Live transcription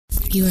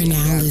You are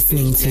now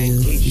listening to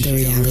The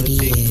Reality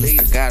Is.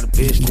 I got a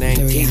bitch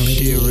named The Keisha,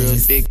 she a Reality real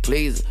Is. dick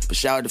pleaser. But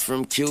shouted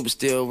from Cuba,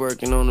 still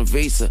working on a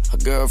visa. Her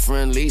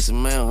girlfriend Lisa,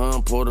 man, her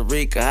in Puerto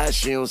Rico. How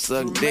she don't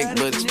suck dick,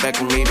 but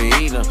expecting me to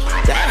eat her.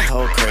 That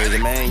whole crazy,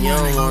 man, you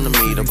don't wanna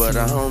meet her. But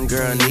her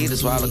homegirl need her,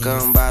 swallow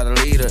come by the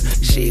leader.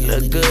 She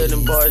look good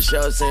in boy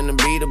shorts and the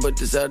beater. But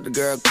this other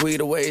girl,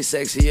 Quita, way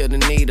sexier than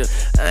Nita.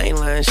 I ain't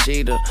lying,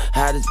 Sheeta,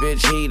 how this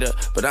bitch heater.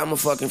 But I'm a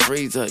fucking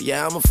freezer,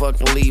 yeah, I'm a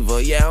fucking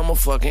lever. Yeah, I'm a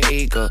fucking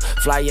eater.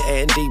 Fly your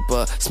and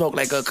deeper, smoke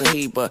like a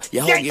Cohiba.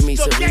 Your hoe give me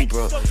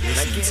cerebral.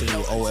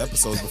 Listening to old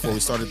episodes before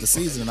we started the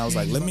season, and I was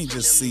like, let me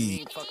just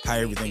see how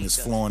everything is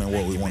flowing and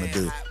what we want to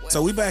do.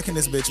 So we back in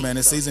this bitch, man.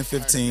 It's season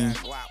 15.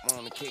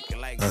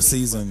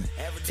 Season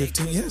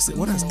 15, yes.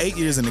 What is 8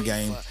 years in the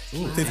game?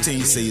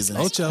 15 seasons.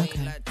 Ocho.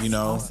 You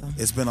know,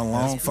 it's been a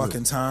long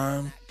fucking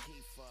time.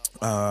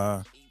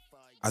 I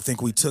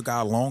think we took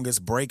our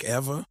longest break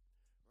ever.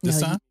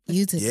 This time?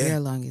 You took Yeah. your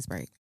longest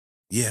break.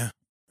 Yeah.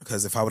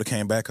 Because if I would have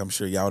came back, I'm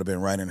sure y'all would have been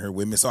right in here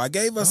with me. So I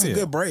gave us a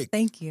good break.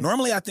 Thank you.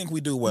 Normally, I think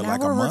we do, Now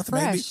like a we're month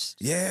refreshed.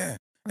 maybe? Yeah.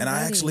 And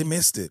I ready. actually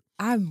missed it.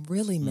 I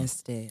really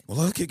missed it. Well,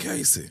 look at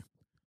Casey.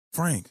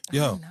 Frank, I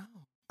Yo. don't know.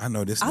 I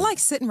know this. I like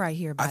sitting right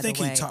here, by I think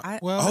the way. he talked. I,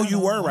 Oh, you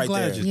were right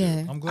there.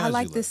 Yeah. I'm glad I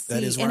like you this That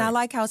seat, is and I right.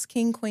 like how it's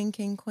king, queen,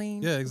 king,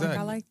 queen. Yeah, Like, exactly.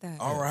 I like that.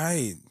 All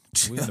right.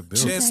 We in the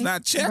building.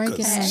 Chestnut Break it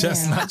checkers. down.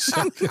 Chestnut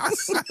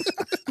checkers.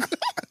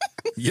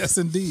 Yes,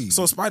 indeed.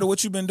 So, Spider,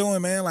 what you been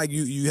doing, man? Like,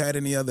 you had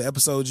any other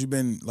episodes you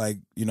been, like,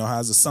 you know,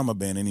 how's the summer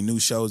been? Any new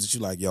shows that you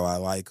like, yo, I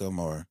like them,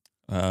 or?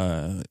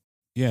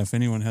 Yeah, if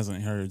anyone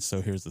hasn't heard,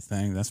 So Here's the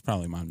Thing, that's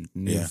probably my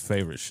new Yeah.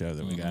 favorite show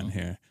that we got in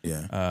here.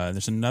 Yeah.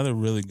 There's another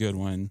really good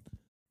one.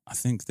 I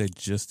think they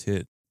just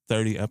hit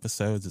 30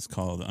 episodes. It's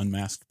called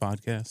Unmasked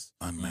Podcast.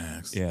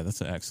 Unmasked. Yeah,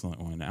 that's an excellent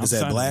one. Is Outside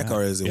that of black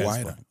or is it yeah, it's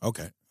white? black.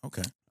 Okay.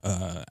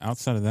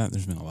 Outside of that,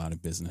 there's been a lot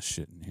of business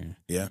shit in here.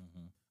 Yeah.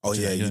 Oh,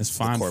 yeah. it's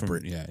fine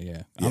corporate. for yeah.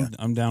 Yeah.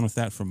 I'm down with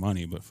that for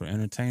money, but for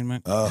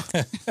entertainment, Oh,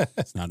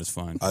 it's not as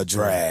fun. a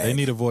drag. They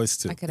need a voice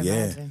too. I could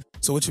Yeah. imagine.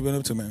 So, what you been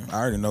up to, man? I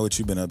already know what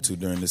you've been up to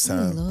during this Oh,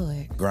 time.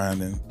 Lord.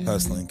 Grinding,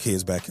 hustling,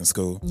 kids back in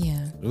school.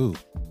 Yeah. Ooh.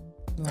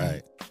 Right.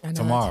 Right. I know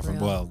Tomorrow that's from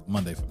real.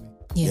 Monday for me.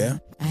 Yeah. Yeah?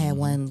 I had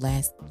one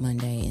last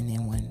Monday and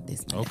then one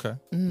this Monday. Okay.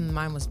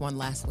 Mine was one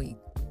last week.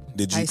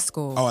 Did you? High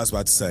school. Oh, I was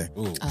about to say.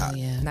 Ooh. Oh,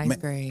 yeah. Ninth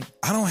grade.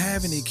 I don't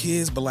have any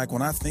kids, but like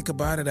when I think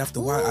about it,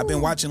 after I've been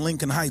watching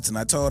Lincoln Heights, and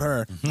I told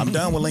her I'm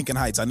done with Lincoln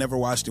Heights. I never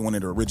watched it when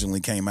it originally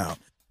came out,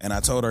 and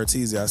I told her,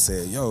 Teasy, I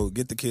said, "Yo,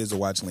 get the kids to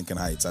watch Lincoln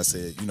Heights." I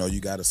said, "You know, you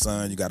got a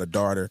son, you got a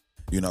daughter.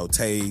 You know,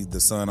 Tay,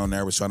 the son on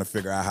there, was trying to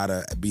figure out how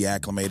to be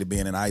acclimated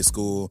being in high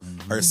school.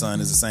 Her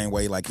son is the same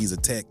way. Like he's a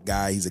tech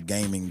guy, he's a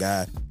gaming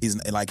guy.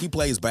 He's like he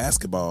plays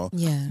basketball,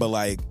 Yeah. but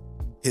like."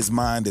 His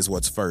mind is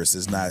what's first.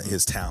 It's not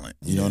his talent.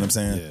 You know what I'm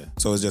saying? Yeah.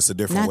 So it's just a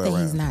different Not way that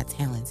around. he's not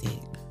talented.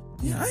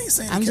 Yeah, I ain't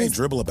saying I'm he can't just-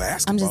 dribble a I'm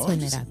basketball. just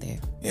putting it out there.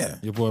 Yeah,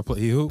 Your boy play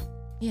he hoop?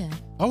 Yeah.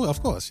 Oh,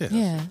 of course, yeah.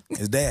 Yeah.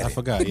 his daddy. I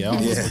forgot. Yeah, I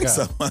almost Yeah, forgot.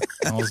 so,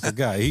 I almost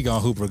forgot. He gonna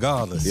hoop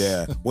regardless.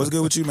 yeah. What's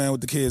good with you, man?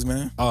 With the kids,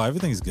 man? Oh,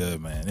 everything's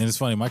good, man. And it's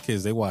funny, my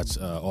kids, they watch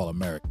All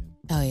American.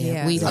 Oh, yeah.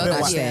 Yeah. We I've been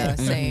watched watching- that.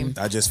 Same.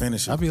 I just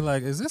finished it. I'd be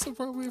like, is this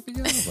appropriate for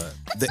y'all?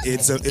 But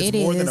It's It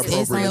more than is. It's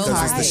appropriate real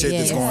because it's the hard. shit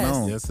that's Yeah. going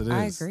on. yes, it is.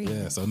 I agree.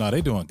 Yeah, so no, they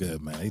doing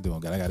good, man. They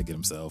doing good. I got to get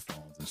them cell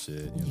phones and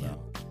shit. You know.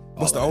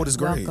 What's the All of oldest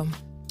grade?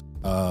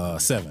 Welcome.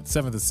 seventh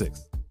and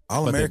sixth.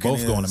 All But they're American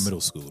both going to is-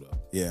 middle school though.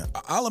 Yeah,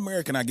 All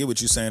American. I get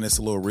what you're saying. It's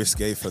a little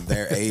risque for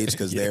their age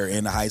because they're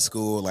in high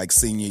school, like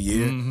senior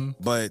year. Mm-hmm.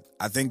 But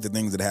I think the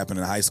things that happen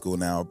in high school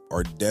now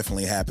are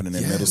definitely happening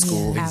in middle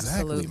school. Yeah.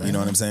 Absolutely. man. You know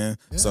what I'm saying?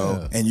 Yeah.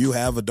 So, and you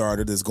have a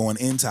daughter that's going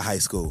into high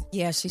school.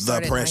 Yeah, she The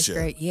started pressure.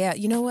 ninth grade. Yeah,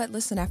 you know what?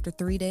 Listen, after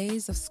 3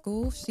 days of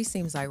school, she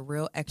seems like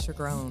real extra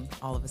grown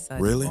all of a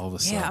sudden. Really? All of a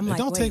sudden, Yeah, I'm it like,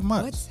 don't wait, take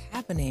much. what's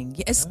happening?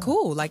 Yeah, it's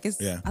cool. Like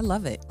it's. Yeah. I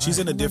love it. She's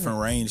in a different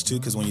range too,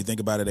 because when you think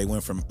about it, they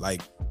went from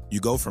like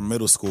you go from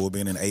middle school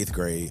being in 8th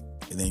grade,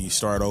 and then you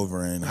start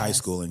over in high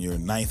school and you're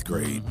in 9th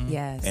grade,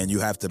 Yes. and you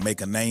have to make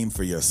a name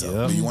for yourself.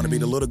 Yep. Do you want to be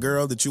the little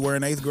girl that you were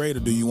in 8th grade,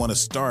 or do you want to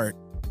start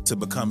to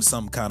become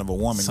some kind of a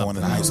woman going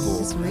into high school?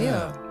 It's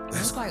real.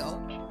 It's like,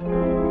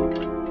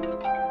 oh.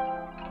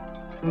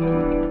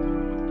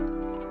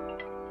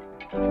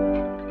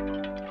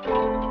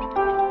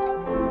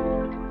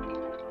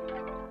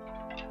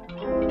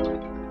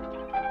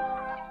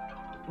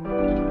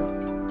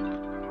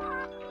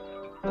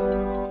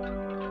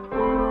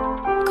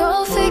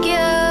 Go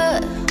figure,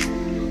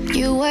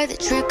 you were the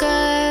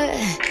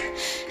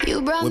trigger.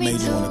 You brought What me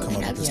made you to want to come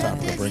up an with this Yeah.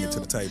 topic and bring it to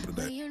the table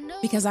today?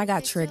 Because I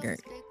got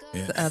triggered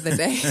the other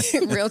day.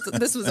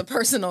 This was a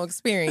personal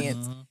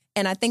experience.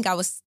 And I think I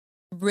was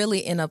really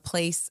in a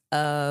place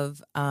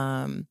of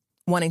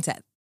wanting to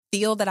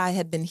feel that I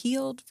had been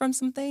healed from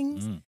some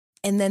things.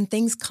 And then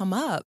things come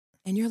up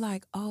and you're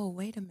like, oh,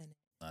 wait a minute.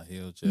 Not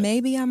healed yet.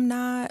 Maybe I'm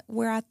not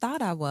where I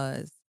thought I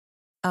was.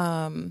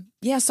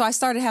 So I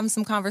started having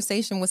some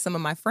conversation with some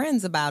of my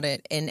friends about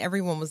it, and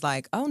everyone was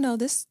like, oh no,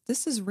 this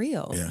is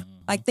real. Yeah.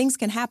 Like things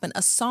can happen.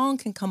 A song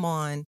can come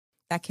on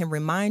that can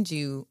remind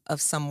you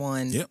of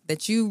someone Yep.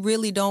 that you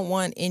really don't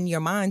want in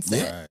your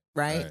mindset. Yeah.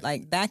 right?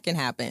 Like that can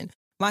happen.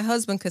 My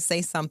husband could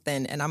say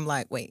something and I'm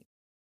like, wait,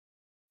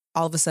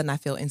 all of a sudden I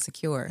feel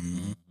insecure,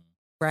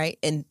 right?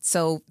 And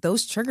so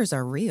those triggers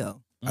are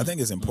real. I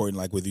think it's important,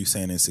 like with you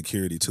saying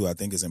insecurity too. I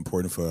think it's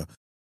important for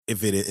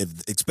if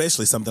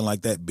especially something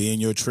like that being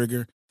your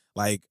trigger.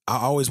 Like I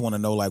always want to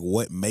know like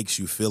what makes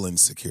you feel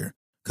insecure.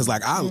 Because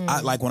like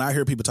I like when I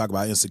hear people talk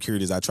about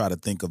insecurities, I try to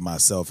think of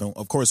myself, and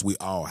of course we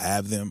all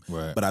have them.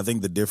 Right. But I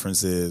think the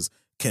difference is,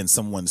 can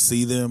someone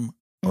see them,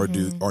 or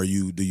do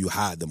you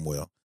hide them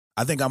well?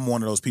 I think I'm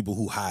one of those people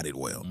who hide it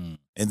well.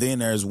 And then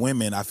there's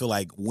women. I feel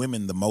like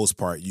women, the most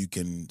part, you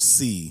can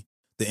see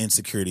the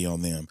insecurity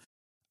on them.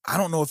 I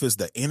don't know if it's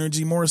the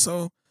energy more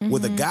so.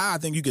 With a guy, I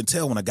think you can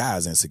tell when a guy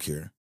is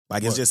insecure.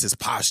 Like it's just his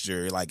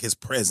posture, like his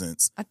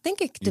presence. I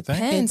think it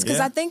depends because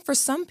I think for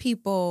some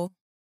people,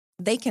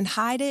 they can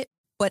hide it,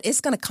 but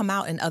it's going to come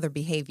out in other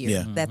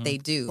behavior that they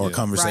do. Or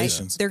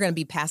conversations. Right? They're going to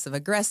be passive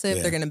aggressive.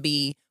 Yeah. They're going to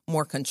be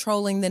more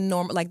controlling than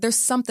normal. Like there's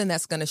something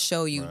that's going to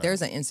show you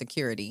there's an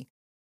insecurity.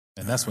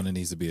 And that's when it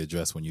needs to be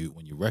addressed. When you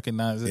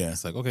recognize it,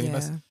 it's like, okay,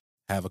 let's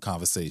have a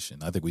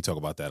conversation. I think we talk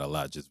about that a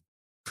lot, just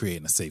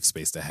creating a safe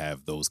space to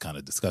have those kind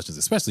of discussions,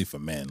 especially for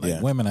men.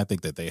 Like women, I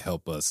think that they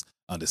help us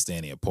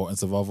understand the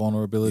importance of our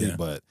vulnerability,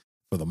 but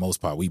for the most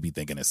part, we be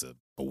thinking it's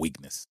a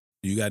weakness.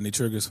 You got any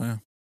triggers,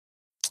 fam?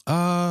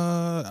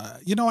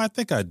 I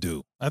think I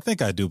do.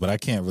 But I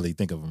can't really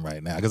think of them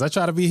right now because I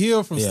try to be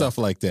healed from stuff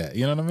like that.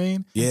 You know what I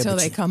mean? Yeah, until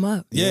they come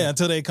up. Yeah,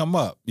 until they come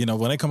up. You know,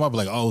 when they come up,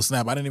 like, oh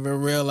snap, I didn't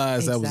even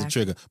realize that was a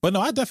trigger. But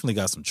no, I definitely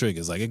got some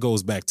triggers. Like it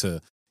goes back to,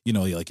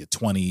 like your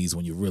 20s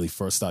when you really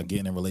first start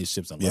getting in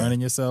relationships and learning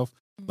yourself.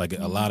 Like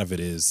a lot of it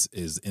is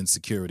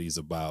insecurities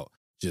about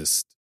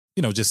just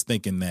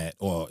thinking that,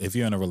 or if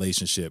you're in a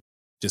relationship,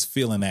 just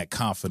feeling that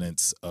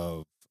confidence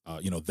of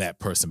that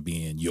person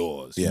being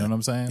yours. You know what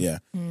I'm saying? Yeah.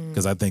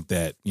 Because I think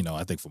that,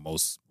 I think for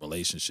most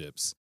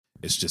relationships,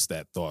 it's just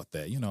that thought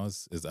that,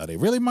 are they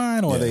really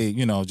mine or are they,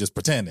 just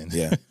pretending?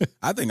 Yeah.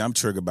 I think I'm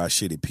triggered by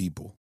shitty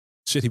people.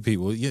 Shitty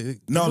people. Yeah.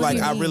 No, like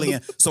I really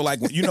am. So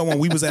like, when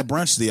we was at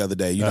brunch the other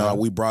day,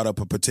 we brought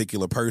up a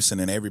particular person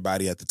and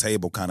everybody at the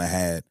table kind of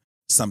had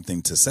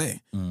something to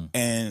say.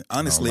 And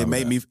honestly, it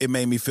made me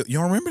feel, you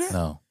don't remember that?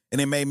 No.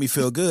 And it made me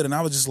feel good. And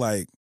I was just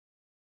like,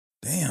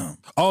 damn.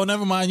 Oh,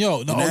 never mind.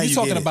 Yo, no, you're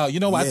talking about,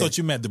 I thought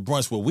you meant the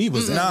brunch where we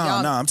was at.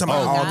 No, I'm talking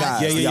about all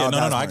guys. Yeah.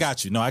 No, I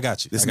got you.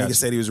 This nigga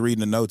said he was reading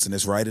the notes and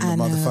it's right in the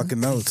motherfucking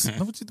notes.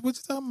 What you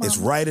talking about? It's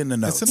right in the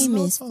notes. He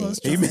missed it.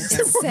 He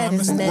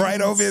missed it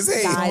right over his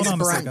head. Guys Hold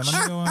on a second. brunch.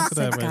 Let me go on to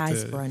that right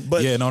Guys there. brunch.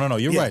 But, no.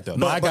 You're right, though.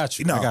 No, I got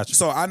you. I got you.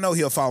 So I know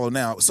he'll follow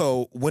now.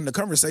 So when the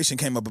conversation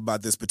came up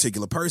about this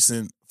particular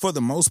person, for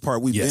the most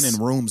part, we've been in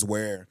rooms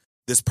where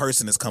this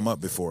person has come up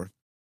before,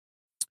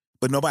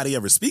 but nobody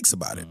ever speaks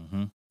about it.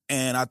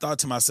 And I thought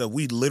to myself,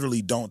 we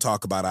literally don't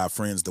talk about our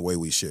friends the way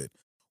we should.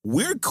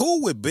 We're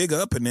cool with big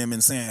upping them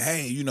and saying,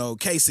 hey,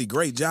 Casey,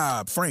 great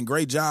job. Frank,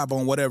 great job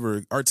on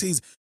whatever,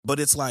 Ortiz. But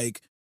it's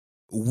like,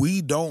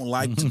 we don't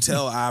like to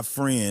tell our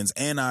friends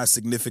and our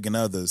significant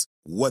others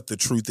what the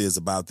truth is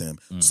about them.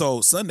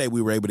 So Sunday,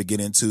 we were able to get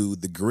into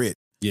the grit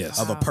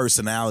of a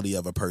personality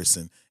of a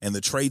person and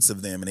the traits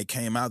of them. And it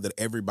came out that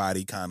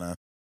everybody kind of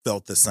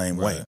felt the same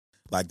way.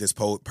 Like this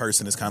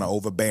person is kind of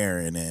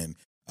overbearing and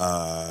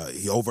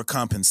he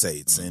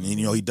overcompensates and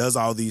he does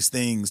all these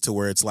things to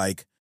where it's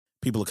like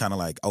people are kind of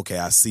like, okay,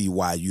 I see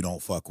why you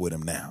don't fuck with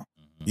him now.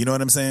 You know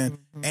what I'm saying?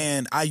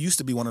 And I used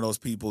to be one of those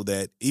people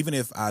that even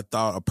if I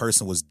thought a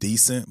person was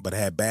decent but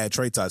had bad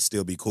traits, I'd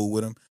still be cool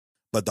with him.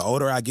 But the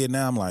older I get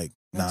now, I'm like,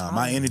 nah,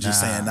 my energy's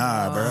saying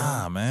nah, bro.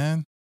 Nah,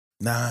 man.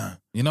 Nah.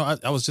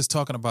 I was just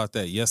talking about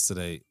that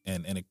yesterday,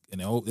 and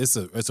it's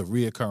a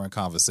reoccurring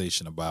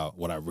conversation about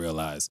what I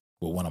realized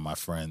with one of my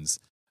friends.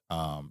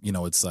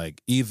 It's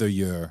like either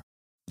you're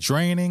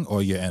draining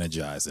or you're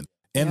energizing.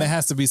 And there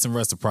has to be some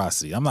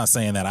reciprocity. I'm not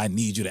saying that I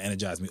need you to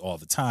energize me all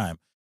the time,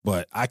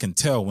 but I can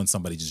tell when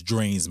somebody just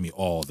drains me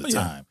all the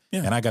time.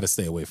 Yeah. And I got to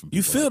stay away from people.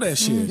 You feel that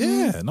shit.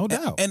 Yeah, no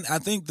doubt. And I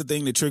think the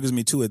thing that triggers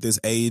me too at this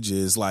age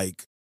is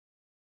like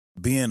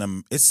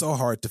it's so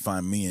hard to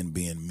find men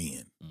being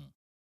men.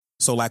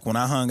 So like when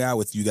I hung out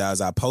with you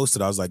guys, I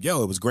posted, I was like,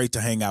 yo, it was great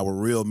to hang out with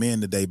real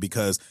men today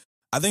because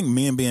I think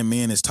men being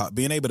men is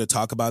being able to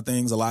talk about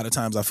things. A lot of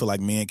times I feel like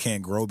men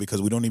can't grow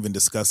because we don't even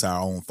discuss our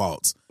own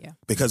faults. Yeah.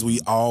 Because we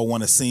all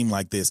want to seem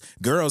like this.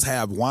 Girls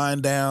have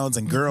wind downs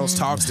and girls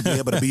talks to be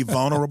able to be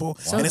vulnerable.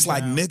 And it's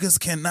like niggas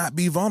cannot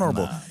be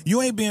vulnerable. Nah.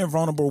 You ain't being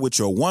vulnerable with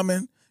your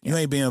woman. You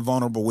ain't being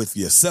vulnerable with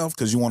yourself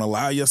because you want to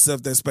allow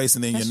yourself that space,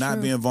 and then you're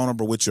not being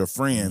vulnerable with your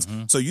friends.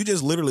 So you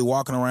just literally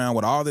walking around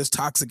with all this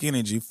toxic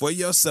energy for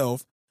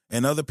yourself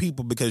and other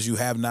people because you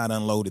have not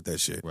unloaded that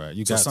shit.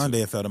 Right. So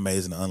Sunday it felt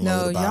amazing to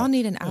unload y'all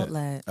need an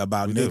outlet.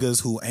 About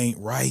niggas who ain't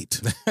right.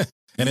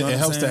 And it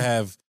helps to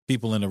have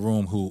people in the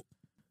room who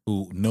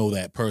know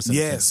that person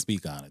and can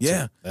speak on it.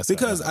 Yeah. That's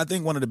because I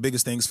think one of the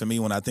biggest things for me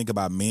when I think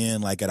about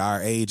men like at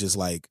our age is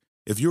like,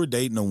 if you're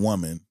dating a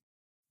woman,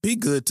 be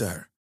good to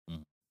her.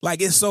 Like,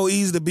 it's so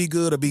easy to be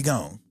good or be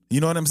gone.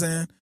 You know what I'm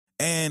saying?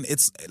 And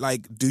it's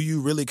like, do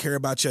you really care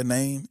about your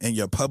name and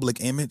your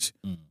public image?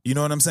 You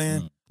know what I'm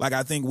saying? Like,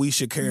 I think we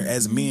should care,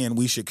 as men,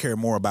 we should care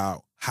more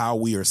about how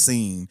we are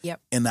seen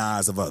in the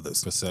eyes of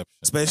others. Perception.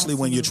 Especially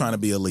when you're trying to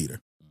be a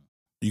leader.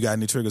 You got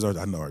any triggers? I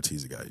know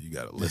Artesia got you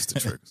got a list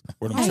of triggers.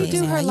 Where them Hey, triggers?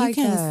 do her now, like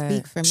you can't that.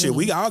 speak for me. Shit,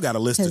 we all got a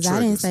list of Because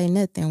triggers. I didn't say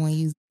nothing when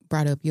you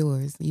brought up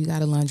yours. You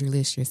got a laundry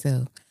list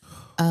yourself.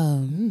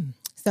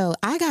 So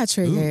I got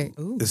triggered.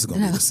 This is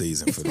going to be the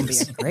season for It's gonna be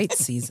this. a great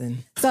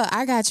season. So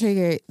I got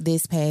triggered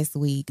this past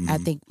week. I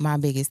Mhm. think my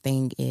biggest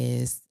thing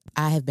is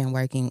I have been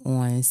working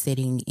on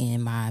sitting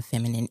in my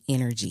feminine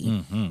energy.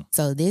 Mm-hmm.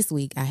 So this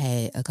week I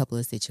had a couple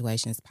of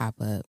situations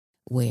pop up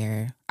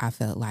where I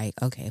felt like,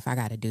 okay, if I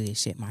got to do this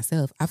shit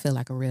myself, I feel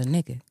like a real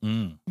nigga.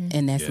 Mm.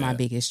 And that's my Yeah.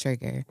 biggest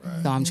trigger.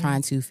 Right. So I'm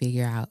trying to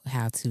figure out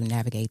how to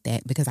navigate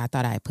that because I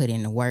thought I put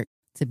in the work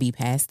to be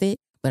past it,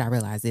 but I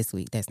realized this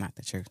week that's not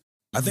the truth.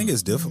 I think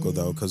it's difficult,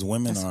 though, because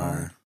women That's are,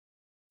 hard.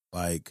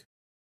 like,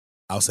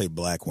 I'll say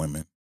black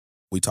women.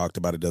 We talked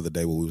about it the other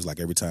day where we was like,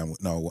 every time,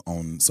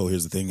 on So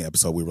Here's the Thing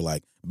episode, we were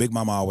like, Big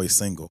Mama always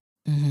single.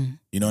 Mm-hmm.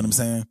 You know what I'm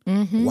saying?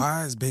 Mm-hmm.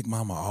 Why is Big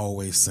Mama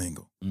always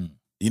single? Mm.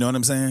 You know what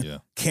I'm saying? Yeah.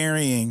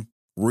 Carrying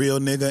real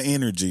nigga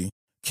energy,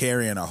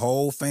 carrying a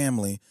whole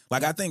family.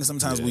 Like, I think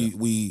sometimes Yeah.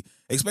 we,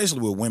 especially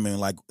with women,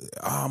 like,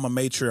 I'm a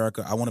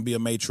matriarch. I want to be a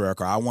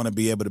matriarch. Or I want to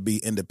be able to be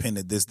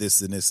independent, this,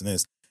 and this, and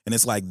this. And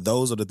it's like,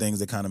 those are the things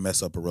that kind of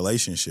mess up a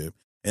relationship.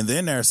 And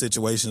then there are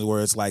situations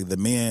where it's like the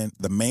man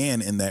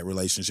in that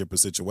relationship or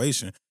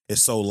situation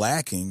is so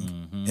lacking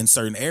Mm-hmm. in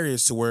certain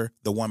areas to where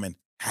the woman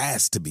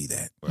has to be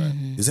that. Right.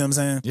 Mm-hmm. You see what I'm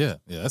saying? Yeah,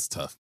 that's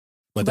tough.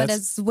 But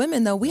that's, as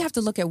women, though, we have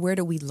to look at where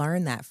do we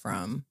learn that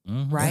from,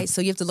 Mhm. right?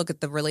 So you have to look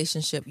at the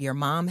relationship your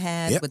mom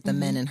had Yep. with the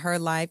men in her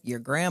life, your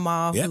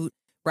grandma, Yep. who,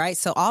 right?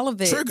 So all of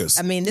it. Triggers.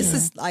 I mean, this Yeah.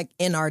 is like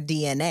in our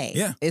DNA.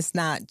 Yeah. It's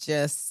not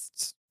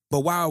just.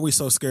 But why are we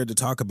so scared to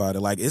talk about it?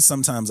 Like, it's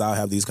sometimes I'll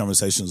have these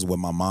conversations with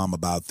my mom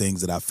about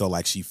things that I felt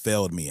like she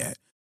failed me at.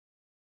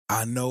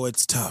 I know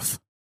it's tough.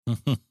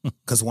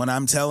 Because when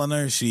I'm telling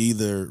her, she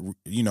either,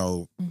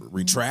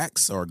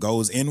 retracts or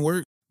goes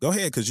inward. Go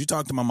ahead, because you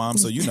talk to my mom,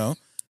 so you know.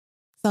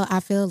 So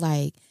I feel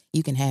like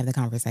you can have the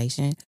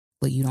conversation,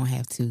 but you don't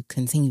have to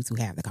continue to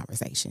have the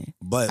conversation.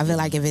 But I feel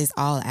like if it's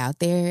all out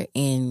there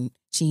and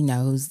she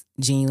knows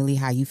genuinely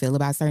how you feel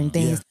about certain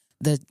things,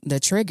 the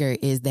trigger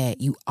is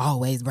that you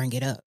always bring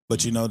it up. But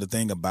the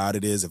thing about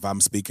it is, if I'm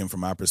speaking from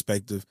my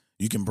perspective,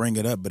 you can bring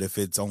it up, but if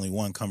it's only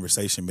one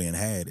conversation being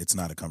had, it's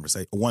not a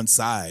conversation. One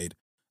side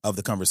of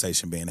the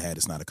conversation being had,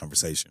 it's not a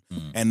conversation.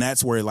 Mm. And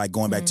that's where, like,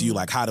 going back to you,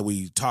 like, how do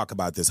we talk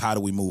about this? How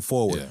do we move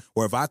forward? Yeah.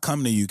 Or if I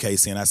come to you,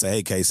 Casey, and I say,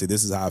 hey, Casey,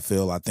 this is how I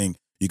feel. I think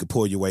you could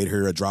pull your weight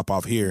here or drop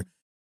off here.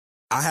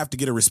 I have to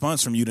get a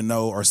response from you to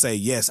know or say,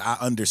 yes, I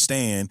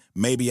understand.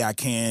 Maybe I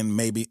can,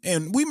 maybe.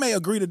 And we may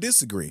agree to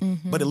disagree,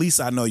 but at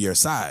least I know your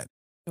side.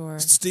 Sure.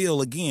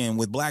 Still, again,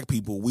 with black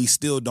people, we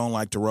still don't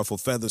like to ruffle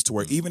feathers to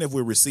where even if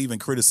we're receiving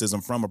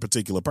criticism from a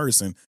particular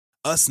person,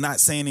 us not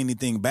saying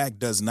anything back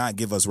does not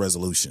give us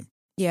resolution.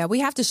 Yeah, we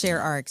have to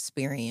share our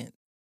experience,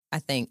 I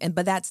think.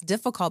 But that's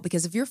difficult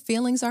because if your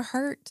feelings are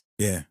hurt,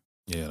 Yeah.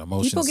 Yeah, the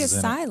emotions people get is in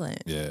it.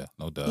 silent. Yeah,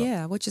 no doubt.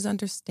 Yeah, which is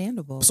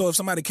understandable. So if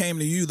somebody came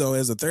to you, though,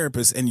 as a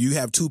therapist and you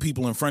have two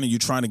people in front of you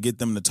trying to get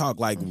them to talk,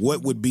 like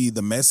what would be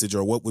the message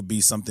or what would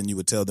be something you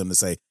would tell them to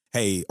say,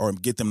 hey, or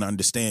get them to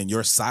understand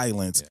your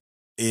silence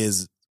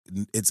is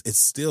it's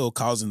still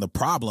causing the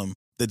problem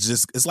that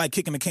just it's like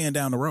kicking the can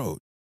down the road.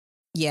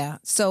 Yeah.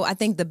 So I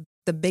think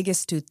the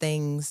biggest two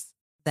things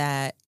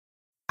that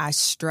I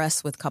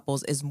stress with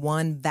couples is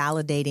one,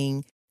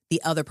 validating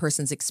the other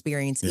person's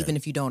experience, even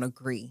if you don't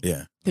agree.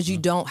 Yeah. Because you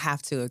don't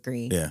have to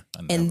agree. Yeah.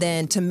 And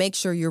then to make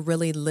sure you're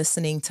really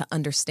listening to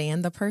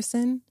understand the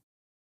person.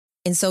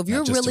 And so if you're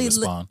Not just to really,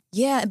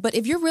 respond. but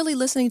if you're really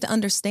listening to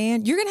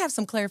understand, you're going to have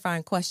some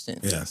clarifying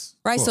questions. Yes.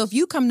 Right. So if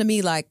you come to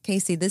me like,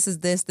 Casey, this is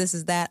this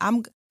is that,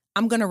 I'm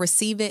going to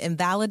receive it and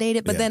validate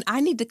it. But then I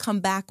need to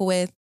come back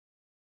with,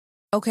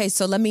 okay,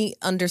 so let me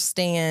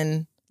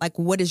understand, like,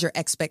 what is your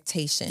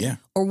expectation? Yeah.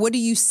 Or what do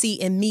you see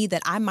in me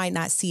that I might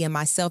not see in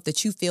myself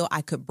that you feel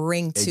I could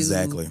bring to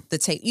the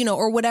table,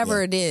 or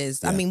whatever it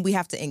is. I mean, we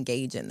have to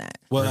engage in that.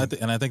 Well, I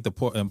think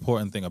the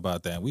important thing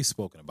about that, and we've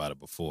spoken about it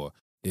before,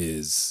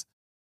 is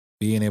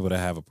being able to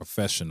have a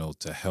professional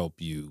to help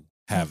you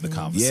have the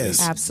conversation.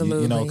 Yes.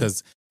 Absolutely. You know,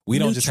 because we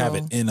don't just have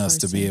it Neutral in us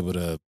to be person. able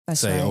to That's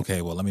say, right.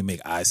 okay, well, let me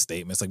make I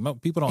statements. Like,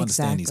 people don't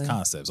understand these Exactly.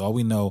 concepts. All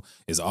we know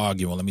is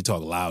arguing. Let me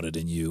talk louder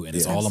than you. And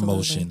it's all Absolutely.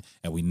 emotion,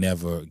 and we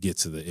never get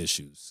to the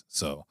issues.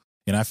 So,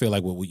 and I feel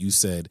like what you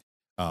said,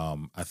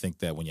 I think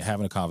that when you're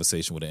having a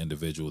conversation with an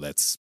individual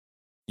that's,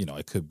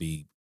 it could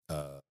be,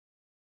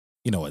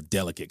 a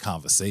delicate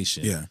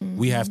conversation. Yeah.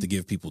 We have to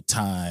give people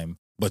time,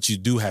 but you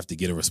do have to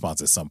get a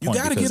response at some point.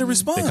 You got to because get a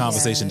response. the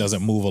conversation Yes.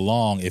 doesn't move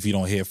along if you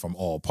don't hear from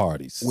all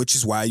parties. Which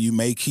is why you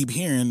may keep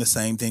hearing the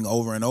same thing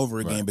over and over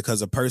again, Right.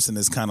 because a person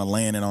is kind of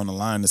laying it on the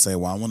line to say,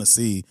 well, I want to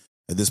see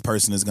if this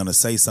person is going to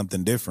say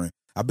something different.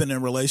 I've been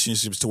in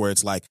relationships to where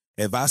it's like,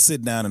 if I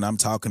sit down and I'm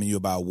talking to you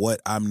about what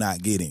I'm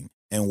not getting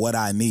and what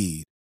I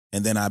need,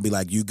 and then I'd be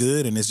like, you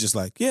good? And it's just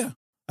like, yeah,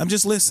 I'm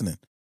just listening.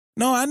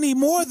 No, I need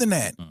more than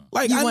that.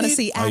 Like You I want to need-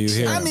 see Are you action.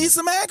 hearing I need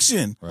some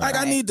action. Right. Like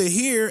I need to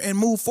hear and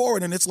move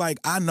forward. And it's like,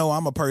 I know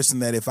I'm a person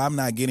that if I'm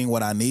not getting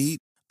what I need,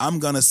 I'm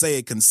going to say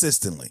it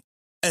consistently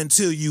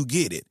until you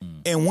get it.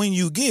 And when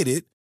you get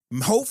it,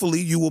 hopefully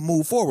you will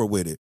move forward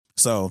with it.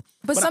 So,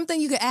 But something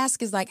you could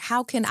ask is like,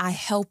 how can I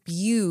help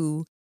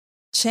you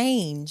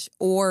change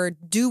or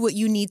do what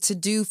you need to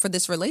do for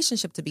this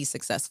relationship to be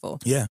successful?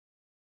 yeah.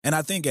 And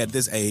I think at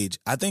this age,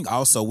 I think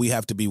also we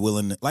have to be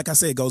willing, to, like I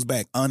said, it goes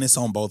back, honest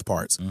on both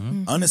parts.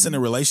 Honest in a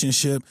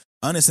relationship.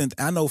 Honest,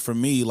 I know for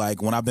me, like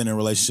when I've been in a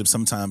relationship,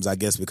 sometimes I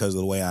guess because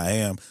of the way I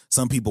am,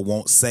 some people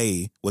won't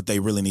say what they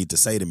really need to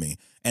say to me.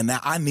 And now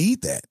I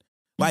need that.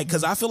 Like,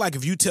 because I feel like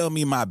if you tell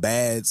me my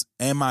bads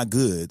and my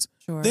goods,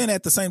 Sure. then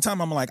at the same time,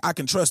 I'm like, I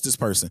can trust this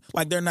person.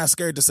 Like, they're not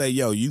scared to say,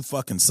 yo, you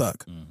fucking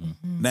suck.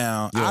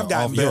 Now, I've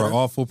gotten You're better. an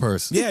awful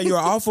person. Yeah, you're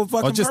an awful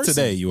fucking Or just person.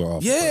 today, you were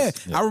awful. Yeah.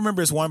 person. I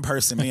remember this one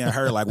person, me and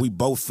her, like we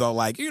both felt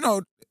like, you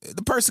know,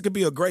 the person could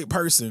be a great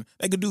person.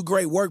 They could do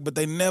great work, but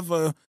they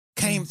never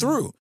came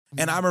through.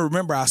 And I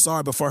remember I saw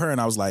her before her and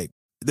I was like,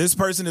 this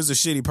person is a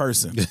shitty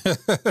person.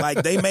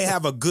 Like they may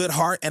have a good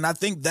heart. And I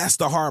think that's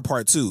the hard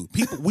part too.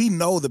 People, we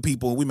know the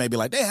people, we may be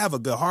like, they have a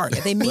good heart.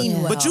 They mean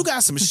well. But you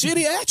got some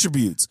shitty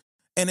attributes.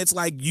 And it's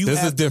like you There's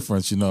have a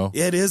difference, you know.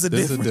 It is a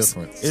There's a difference.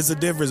 difference. It's a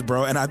difference,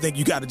 bro. And I think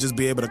you got to just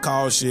be able to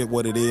call shit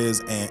what it is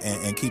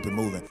and keep it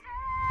moving.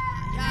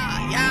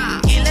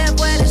 He live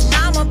with his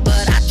mama,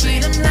 but I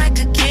treat him like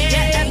a kid.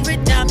 Yeah, every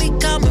time he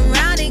come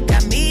around, he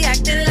got me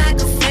acting like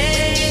a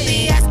fan. He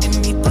be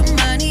asking me for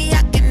money,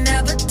 I can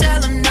never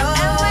tell him no.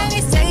 And when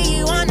he say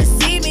he wanna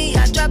see me,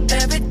 I drop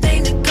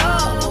everything to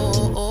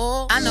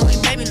go. I know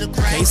he made me look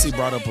crazy. Casey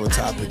brought up a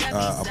topic,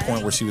 a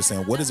point where she was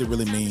saying, what does it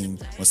really mean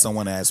when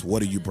someone asks,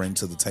 what do you bring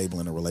to the table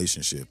in a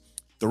relationship?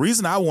 The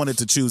reason I wanted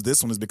to choose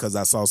this one is because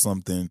I saw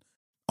something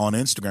on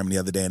Instagram the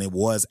other day, and it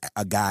was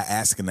a guy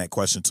asking that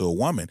question to a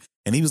woman.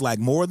 And he was like,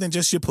 more than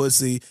just your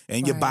pussy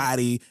and your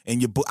body and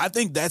your I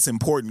think that's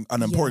important,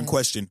 an important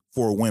question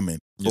for women.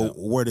 Yeah. But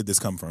where did this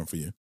come from for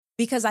you?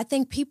 Because I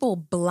think people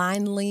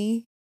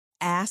blindly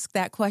ask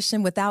that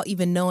question without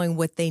even knowing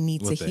what they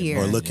need What to they hear.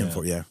 Or looking Yeah.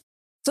 for, yeah.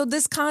 So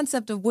this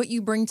concept of what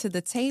you bring to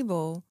the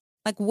table,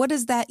 like what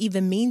does that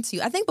even mean to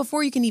you? I think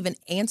before you can even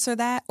answer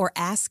that or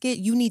ask it,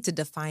 you need to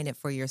define it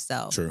for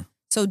yourself. True.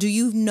 So do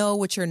you know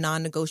what your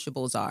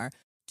non-negotiables are?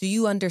 Do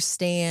you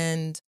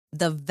understand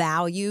the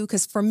value?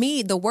 Because for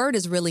me, the word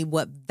is really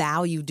what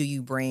value do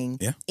you bring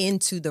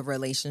into the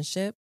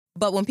relationship?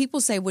 But when people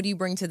say, what do you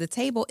bring to the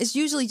table? It's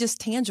usually just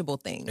tangible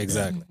things.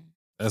 Exactly.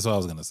 That's what I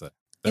was going to say.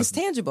 It's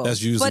tangible.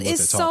 That's usually but what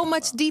it's they're so talking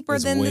much about. deeper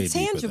It's than way the deeper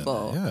than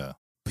tangible. that. Yeah.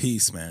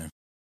 Peace, man.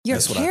 Your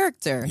That's what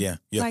character. Yeah.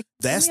 Like,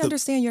 That's let me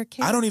understand your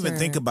character. I don't even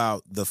think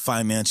about the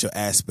financial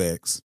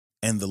aspects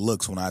and the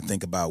looks when I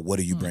think about what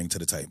do you bring to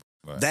the table.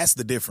 Right. That's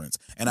the difference.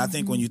 And I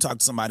think when you talk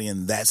to somebody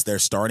and that's their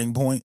starting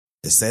point,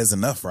 it says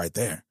enough right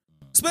there.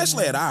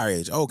 Especially at our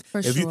age. Oh, For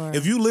if sure.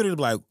 you literally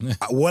be like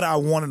what I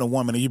want in a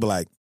woman, and you be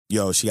like,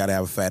 yo, she gotta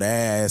have a fat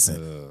ass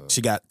and she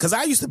got because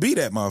I used to be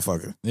that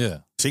motherfucker. Yeah.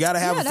 She gotta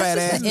have a that's fat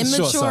just ass. an immature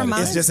Short-sighted.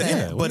 mindset. It's just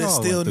Yeah, but we it's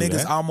all still went through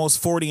niggas that. almost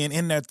 40 and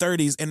in their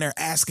 30s and they're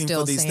asking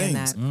Still for these saying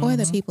things. that. Or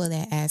the people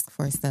that ask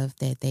for stuff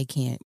that they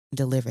can't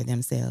deliver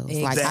themselves.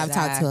 Like I've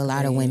talked to a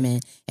lot of Exactly. women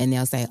and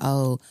they'll say,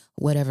 oh,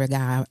 whatever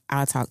guy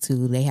I talk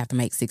to, they have to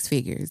make 6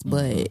 figures.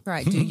 But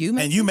Right. Do you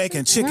make And you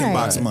making chicken Right.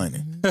 box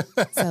money.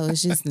 so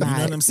it's just You know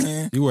not. what I'm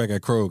saying? You work at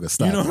Kroger.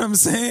 Stop. You know what I'm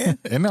saying?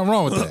 Ain't nothing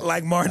wrong with that.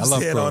 Like Martin I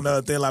love said on Kroger.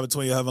 the Thin Line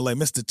Between Your Husband, like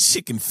Mr.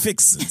 Chicken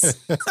Fixins.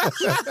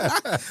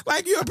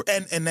 Like you,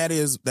 and that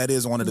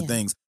is one of the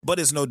things. But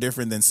it's no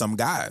different than some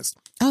guys.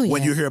 Oh, yeah.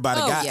 When you hear about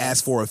a Oh, guy yes.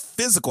 ask for a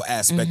physical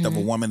aspect of a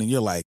woman, and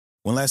you're like,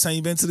 when last time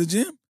you been to the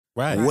gym?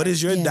 Right. What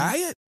is your Yeah.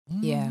 diet?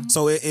 Yeah.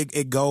 So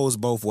it goes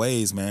both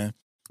ways, man.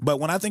 But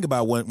when I think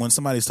about when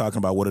somebody's talking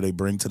about what do they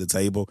bring to the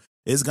table,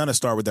 it's gonna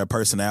start with their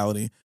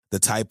personality, the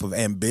type of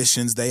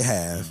ambitions they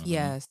have.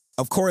 Yes.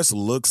 Of course,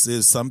 looks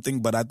is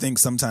something, but I think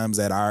sometimes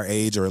at our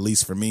age, or at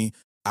least for me,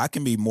 I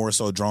can be more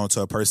so drawn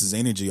to a person's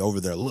energy over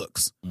their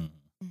looks.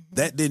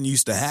 That didn't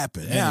used to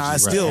happen. Energy, Yeah, I right.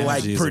 still Energy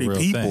like is a pretty real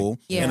people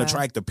thing. and Yeah.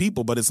 attractive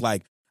people, but it's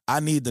like I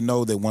need to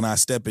know that when I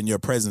step in your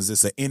presence,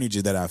 it's an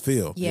energy that I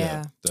feel.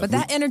 Yeah. But definitely.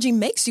 that energy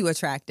makes you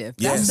attractive.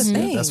 Yes. That's the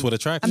thing. That's what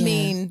attracts I you.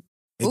 mean,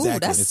 Exactly. ooh,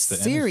 that's It's the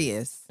energy.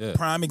 serious. Yeah.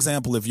 Prime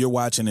example, if you're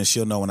watching, and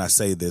she'll know when I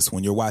say this,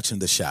 when you're watching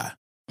The Shy,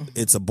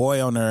 it's a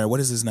boy on there. What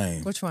is his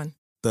name? Which one?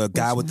 The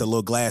guy with the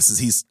little glasses.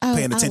 He's Oh,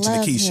 paying attention I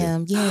love to Keisha.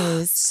 him.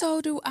 Yes.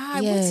 So do I.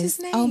 yes. What's his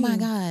name? Oh my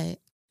God.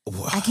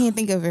 I can't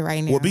think of it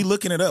right now. We'll be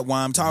looking it up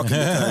while I'm talking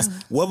because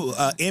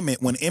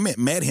when Emmett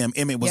met him,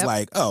 Emmett was Yep.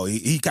 like, oh,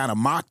 he kind of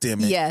mocked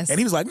him. And, Yes. And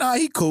he was like, nah,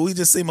 he cool. He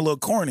just seemed a little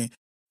corny.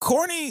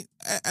 Corny,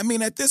 I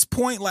mean, at this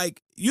point, like,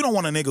 you don't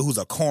want a nigga who's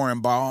a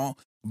cornball,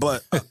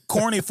 but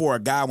corny for a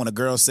guy when a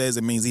girl says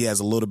it means he has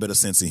a little bit of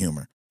sense of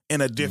humor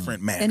in a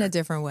different manner. In a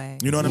different way.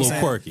 You know what a I'm little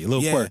saying? quirky. A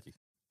little Yeah. quirky.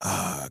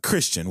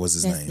 Christian was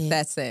his That's name. it.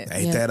 That's it.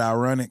 Ain't Yeah. that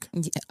ironic?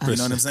 Yeah. You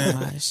know what I'm saying?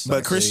 Gosh.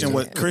 But Christian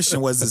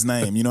was his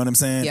name. You know what I'm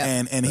saying?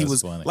 Yep. And he That's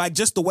was funny. like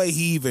just the way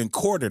he even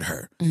courted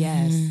her.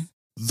 Yes. Mhm.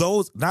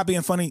 Those not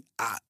being funny.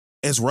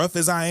 as rough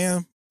as I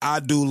am, I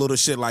do little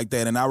shit like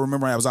that. And I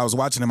remember as I was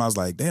watching him, I was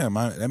like, damn,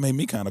 that made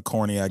me kind of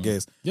corny, I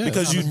guess. Yeah,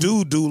 because you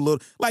do little,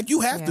 like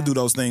you have to do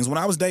those things. When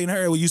I was dating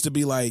her, it used to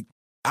be like,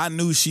 I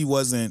knew she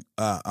wasn't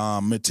a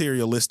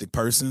materialistic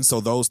person, so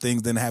those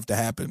things didn't have to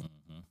happen.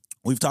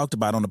 We've talked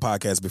about on the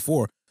podcast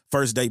before,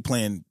 first date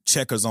playing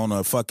checkers on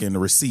a fucking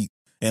receipt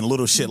and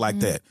little shit like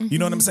that. You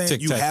know what I'm saying?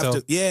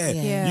 Tic-tac-toe. You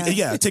have to,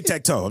 yeah,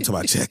 tic-tac-toe. I'm talking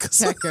about checkers.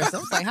 Checkers. I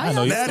was like, how I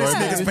know y'all your do Now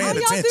this story. that? nigga's paying How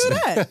y'all attention. do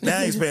that? Now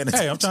he's paying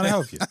attention. Hey, I'm trying to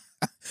help you.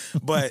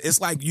 But it's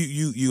like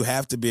you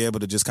have to be able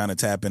to just kind of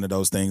tap into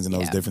those things and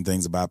those different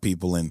things about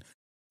people. And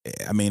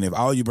I mean, if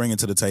all you bring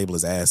into the table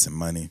is ass and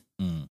money,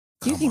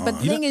 You can, but the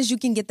on. thing is, you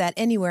can get that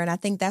anywhere, and I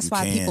think that's You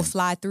why can. people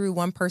fly through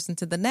one person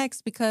to the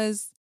next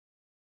because,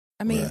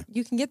 I mean, Right.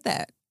 you can get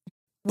that.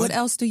 What But-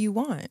 else do you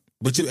want?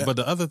 but you, But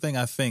the other thing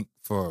I think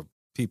for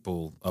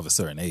people of a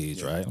certain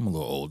age, right? I'm a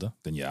little older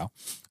than y'all.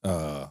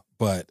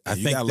 But I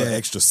you think got a little that-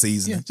 extra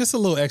seasoning. Yeah, just a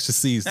little extra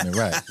seasoning,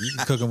 right? You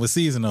can cooking with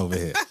season over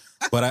here.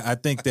 But I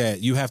think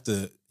that you have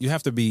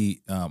to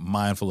be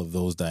mindful of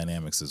those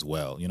dynamics as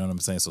well. You know what I'm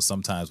saying? So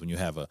sometimes when you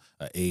have a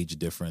age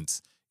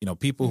difference, you know,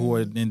 people who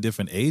are in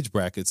different age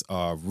brackets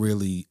are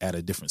really at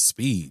a different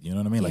speed. You know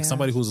what I mean? Like Yeah.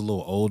 somebody who's a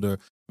little older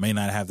may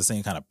not have the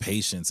same kind of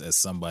patience as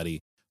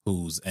somebody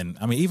who's, and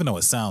I mean, even though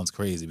it sounds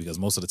crazy because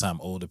most of the time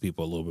older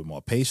people are a little bit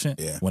more patient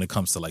Yeah. when it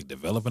comes to like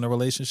developing a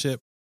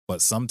relationship.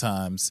 But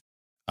sometimes,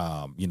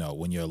 you know,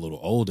 when you're a little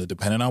older,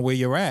 depending on where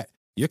you're at,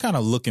 you're kind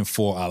of looking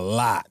for a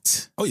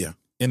lot Oh yeah,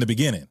 in the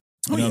beginning.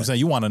 You Oh, know what yeah. I'm saying?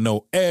 You want to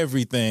know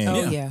everything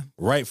Oh, yeah.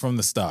 right from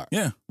the start.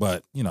 yeah.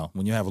 But, you know,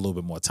 when you have a little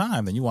bit more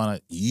time, then you want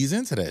to ease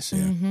into that shit.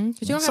 Mm-hmm.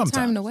 Because you don't have Sometimes.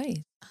 time to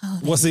waste. Oh,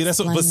 Well, see, that's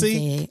what, but explains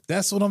see, it.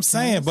 that's what I'm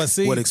saying. But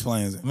see, What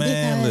explains it?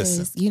 man, Because,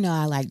 listen. you know,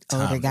 I like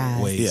older Time to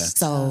guys. waste. Yeah.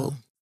 So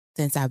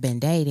since I've been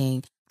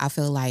dating, I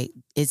feel like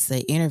it's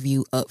the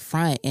interview up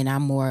front, and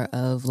I'm more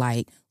of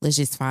like, let's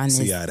just find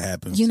See this. how it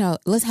happens. You know,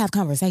 let's have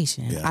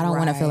conversation. Yeah. I don't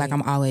want to feel like Right.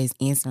 I'm always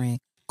answering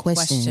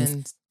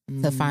questions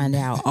Mm. to find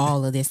out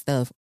all of this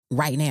stuff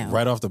right now.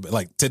 Right off the,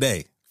 like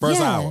today, first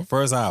Yeah.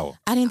 hour.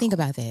 I didn't think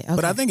about that. Okay.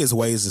 But I think it's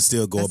ways to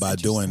still go That's about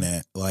doing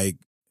that. Like,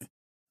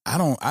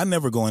 I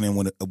never going in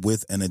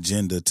with an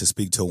agenda to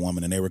speak to a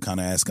woman. And they were kind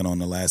of asking on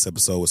the last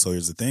episode, so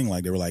here's the thing.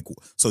 Like, they were like,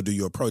 so do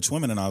you approach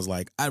women? And I was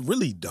like, I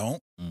really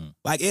don't.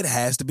 Like, it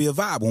has to be a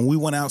vibe. When we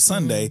went out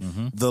Sunday,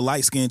 the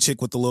light-skinned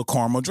chick with the little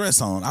caramel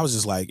dress on, I was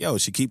just like, yo,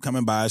 she keep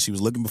coming by. She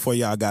was looking before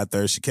y'all got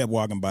there. She kept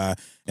walking by.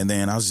 And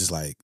then I was just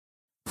like,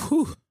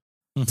 whew,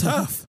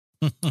 tough.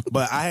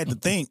 But I had to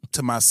think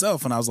to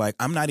myself, and I was like,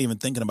 I'm not even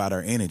thinking about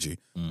her energy.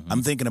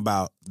 I'm thinking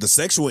about the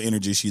sexual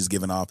energy she's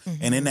giving off.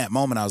 And in that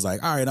moment, I was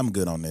like, all right, I'm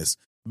good on this.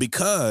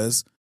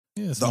 Because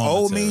Yeah, it's the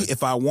old me, momentary.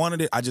 if I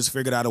wanted it, I just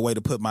figured out a way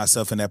to put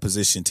myself in that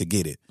position to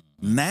get it.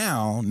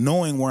 Now,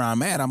 knowing where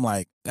I'm at, I'm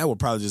like, that would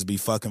probably just be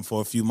fucking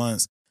for a few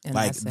months. And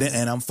like, that's it.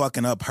 and I'm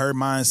fucking up her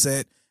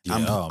mindset. Yeah,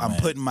 I'm oh, I'm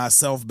man. putting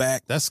myself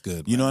back. That's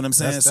good. You know man. what I'm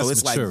saying? That's So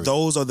it's maturity. like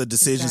those are the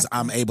decisions Exactly.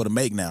 I'm able to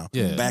make now.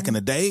 Yeah. Back in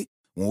the day,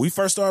 when we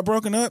first started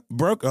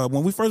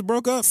when we first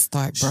broke up,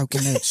 Start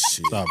broken up.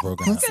 shit. Stop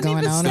broken What's up.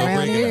 going on Still around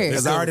breaking up. here?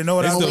 Because I already know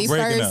what They're I When was still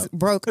we breaking first up.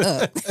 broke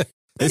up,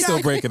 They're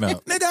still breaking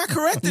up. Nigga, I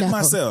corrected No.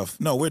 myself.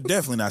 No, we're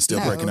definitely not still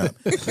No. breaking up.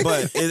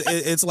 But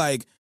it's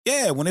like,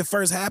 yeah, when it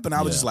first happened,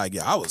 I was Yeah. just like,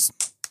 yeah, I was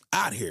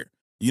out here.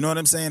 You know what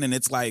I'm saying? And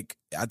it's like,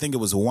 I think it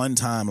was one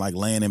time like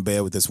laying in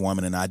bed with this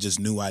woman and I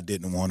just knew I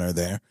didn't want her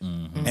there.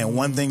 Mm-hmm. And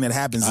one thing that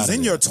happens is Outta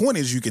in there. your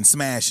 20s, you can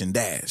smash and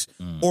dash,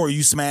 Mm. or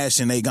you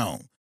smash and they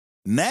gone.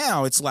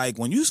 Now it's like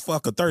when you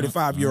fuck a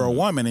 35-year-old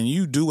woman and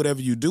you do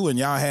whatever you do and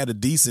y'all had a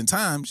decent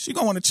time, she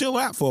gonna want to chill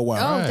out for a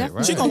while. Oh, Right,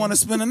 definitely. She gonna want to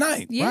spend a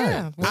night.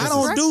 Yeah. Right. with I the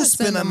don't do breakfast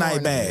in spend the a night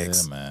morning.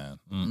 bags. Yeah, man.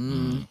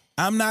 Mm-mm.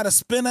 I'm not a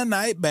spend a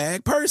night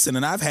bag person,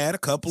 and I've had a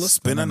couple of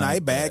spend a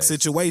night bag bags,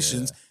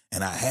 situations,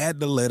 and I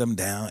had to let them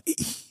down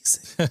easy.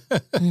 Had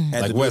Like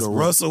to do the Westbrook.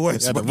 Russell Had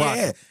to Westbrook. rock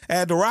Yeah, I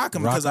had to rock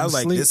him Rock because I him was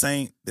like,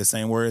 sleep. this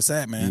ain't where it's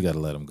at, man. You got to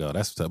let them go.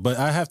 That's tough. But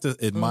I have to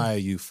admire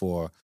you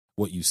for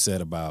what you said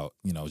about,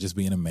 you know, just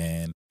being a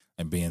man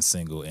and being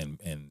single and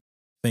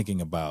thinking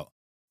about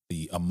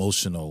the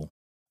emotional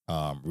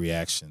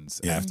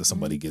reactions Yeah. after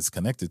somebody gets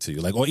connected to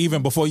you. Like, or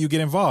even before you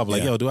get involved.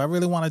 Like, Yeah. yo, do I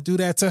really want to do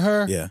that to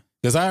her? Yeah.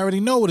 Because I already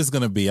know what it's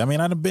going to be. I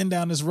mean, I've been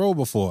down this road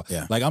before.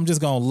 Yeah. Like, I'm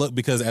just going to look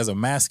because as a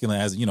masculine,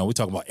 as you know, we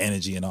talk about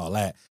energy and all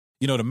that.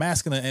 You know, the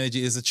masculine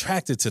energy is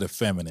attracted to the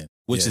feminine,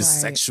 which Yeah. is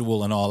Right.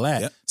 sexual and all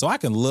that. Yep. So I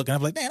can look and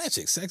I'm like, damn, that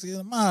chick's sexy as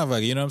a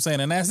motherfucker. You know what I'm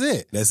saying? And that's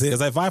it. That's it.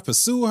 Because if I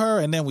pursue her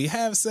and then we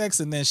have sex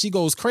and then she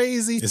goes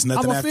crazy, It's I'm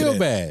nothing going to after feel that.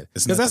 bad.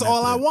 It's Because that's nothing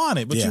all I after that.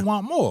 wanted, but Yeah. you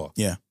want more.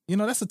 Yeah. You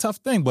know, that's a tough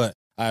thing, but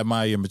I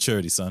admire your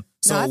maturity, son.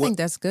 So No, I what- think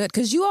that's good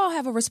because you all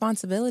have a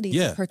responsibility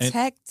Yeah, to and-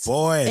 protect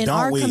Boy, in don't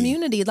our we?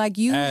 community. Like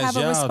you As have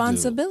a y'all do.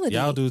 responsibility.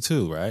 Y'all do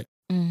too, right?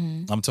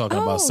 Mm-hmm. I'm talking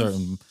about Oh,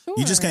 certain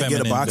You just can't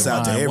get a feminine, box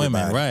out to divine everybody.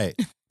 women, right?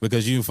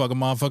 Because you fuck a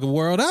motherfucking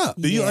world up.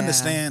 Do you Yeah.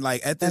 understand?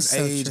 Like at this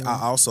That's so age, true.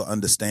 I also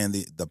understand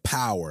the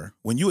power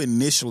when you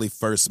initially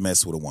first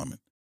mess with a woman.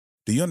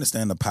 Do you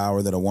understand the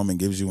power that a woman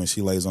gives you when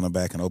she lays on her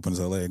back and opens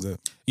her legs up?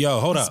 Yo,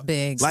 hold It's up.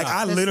 big. Like,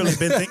 I literally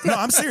been thinking. No,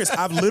 I'm serious.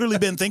 I've literally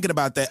been thinking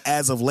about that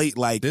as of late.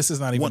 Like, This is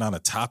not even on a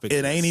topic.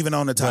 it ain't even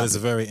on the But topic. it's a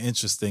very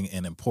interesting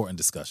and important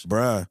discussion.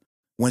 Bruh,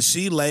 when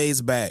she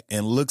lays back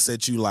and looks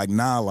at you like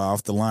Nala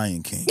off The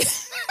Lion King.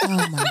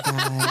 Oh my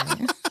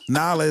God.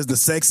 Nala is the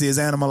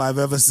sexiest animal I've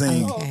ever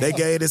seen. Okay. They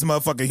gave this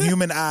motherfucker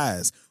human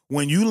eyes.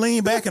 When you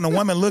lean back and a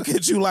woman look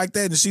at you like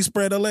that and she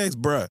spread her legs,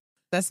 bruh,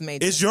 That's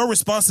major. it's your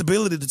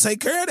responsibility to take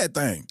care of that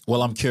thing.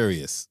 Well, I'm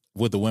curious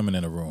with the women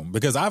in the room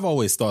because I've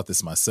always thought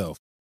this myself,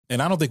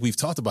 and I don't think we've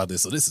talked about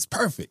this, so this is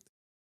perfect.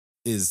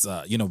 Is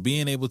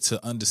being able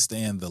to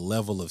understand the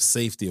level of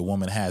safety a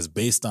woman has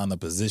based on the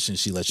position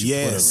she lets you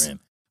Yes. put her in.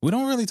 We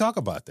don't really talk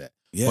about that.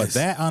 Yes. But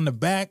that on the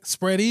back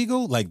spread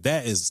eagle, like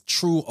that is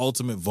true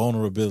ultimate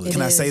vulnerability.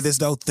 Can I is. say this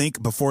though?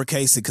 Think before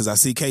Casey, because I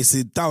see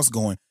Casey thoughts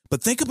going.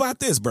 But think about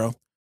this, bro.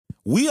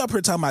 We up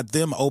here talking about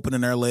them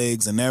opening their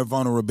legs and their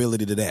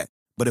vulnerability to that.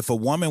 But if a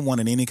woman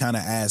wanted any kind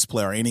of ass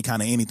play or any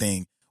kind of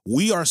anything,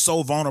 we are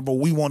so vulnerable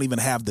we won't even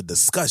have the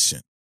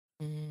discussion.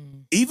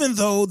 Even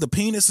though the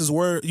penis is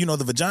where,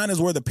 the vagina is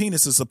where the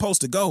penis is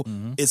supposed to go,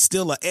 it's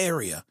still an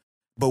area.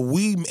 But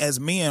we as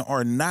men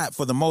are not,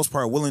 for the most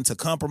part, willing to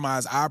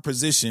compromise our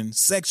position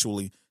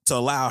sexually to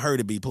allow her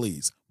to be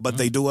pleased. But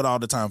they do it all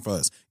the time for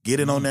us.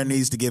 Getting on their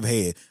knees to give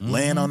head,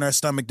 laying on their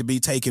stomach to be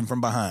taken from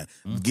behind,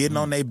 getting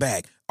on their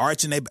back,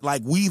 arching their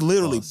like we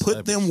literally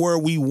put them where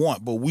we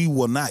want, but we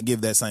will not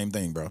give that same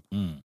thing, bro.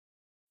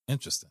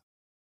 Interesting.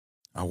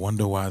 I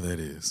wonder why that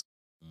is.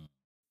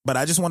 But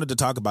I just wanted to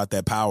talk about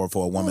that power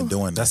for a woman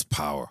doing that. That's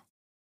power.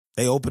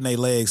 They open their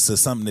legs to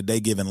something that they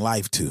giving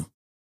life to,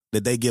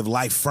 that they give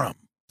life from.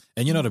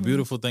 And the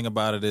beautiful thing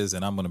about it is,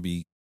 and I'm going to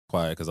be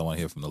quiet because I want to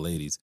hear from the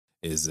ladies,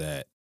 is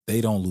that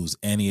they don't lose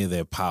any of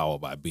their power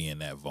by being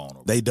that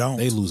vulnerable. They don't.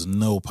 They lose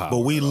no power. But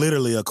we at all.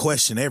 literally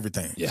question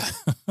everything. Yeah.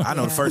 I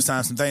know the first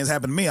time some things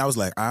happened to me, I was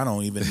like, I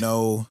don't even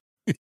know.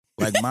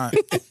 Like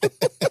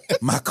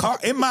my car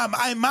in my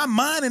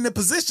mind in the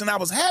position I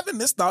was having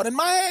this thought in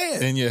my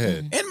head. In your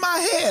head. In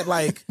my head,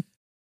 like,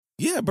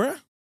 yeah, bruh.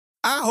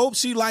 I hope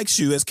she likes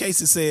you, as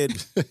Casey said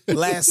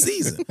last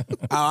season.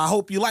 I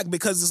hope you like,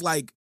 because it's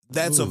like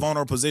that's a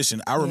vulnerable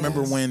position. I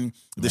remember when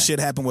the shit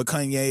happened with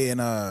Kanye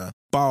and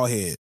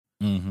Baldhead.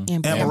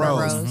 Amber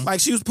Rose.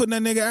 Like, she was putting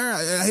that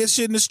nigga his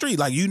shit in the street.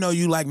 Like, you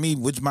like me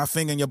with my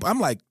finger in your... I'm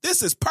like,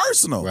 this is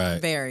personal. Right.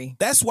 Very.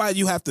 That's why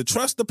you have to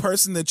trust the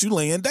person that you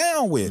laying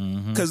down with.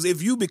 Because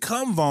if you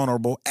become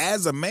vulnerable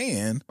as a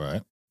man,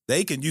 right,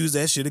 they can use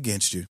that shit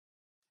against you.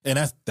 And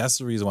that's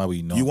the reason why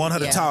we know. You want her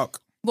to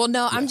talk. Well,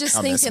 no, I'm just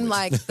I'm messing thinking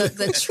with like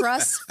the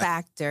trust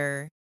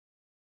factor.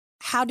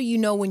 How do you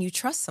know when you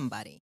trust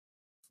somebody?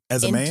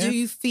 As a and man? do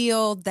you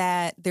feel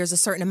that there's a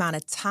certain amount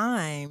of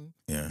time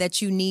Yeah.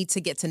 that you need to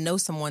get to know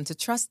someone to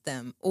trust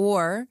them?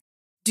 Or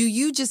do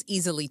you just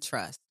easily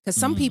trust? Because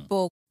some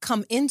people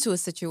come into a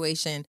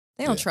situation,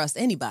 they don't trust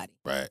anybody.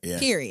 Right. Yeah.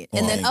 Period.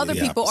 Well, And then other the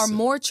people are opposite.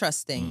 more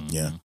trusting.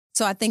 Yeah.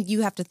 So I think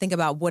you have to think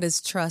about, what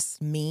does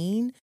trust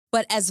mean?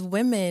 But as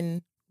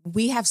women,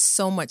 we have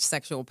so much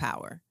sexual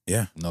power.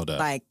 Yeah. No doubt.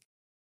 Like,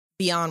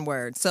 beyond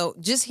words. So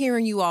just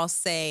hearing you all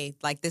say,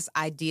 like, this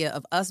idea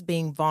of us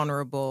being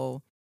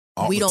vulnerable,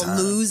 All we the don't time.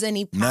 lose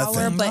any power.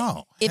 Nothing. But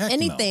No. if Heck no.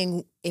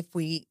 anything, if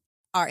we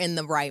are in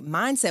the right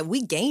mindset,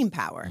 we gain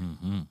power.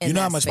 in You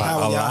know how that much space.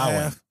 power y'all Allowing,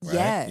 have? right?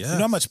 Yes. You know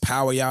how much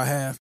power y'all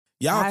have?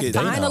 Y'all I could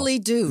finally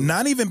do.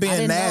 not even I being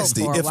didn't know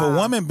nasty. for a If a while.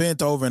 woman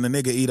bent over and a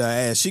nigga eat her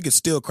ass, she could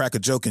still crack a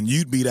joke and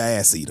you'd be the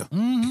ass eater.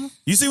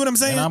 You see what I'm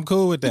saying? And I'm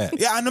cool with that.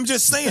 Yeah, and I'm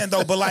just saying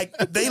though, but like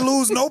they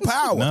lose no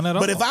power. None at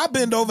But all. if I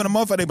bend over the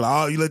motherfucker, they be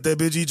like, "Oh, you let that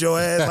bitch eat your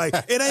ass." Like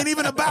it ain't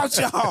even about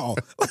y'all.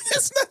 Like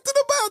it's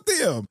nothing about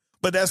them.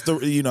 But that's the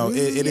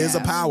it is a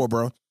power,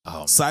 bro. Oh,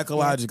 man.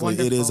 Psychologically, it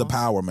is a wonderful.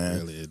 power, man.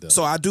 Really, it does.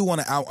 So I do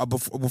want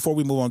to before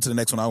we move on to the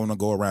next one, I want to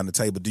go around the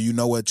table. Do you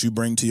know what you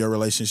bring to your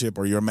relationship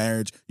or your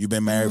marriage? You've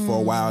been married for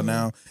a while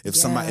now. If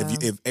somebody,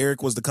 if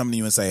Eric was to come to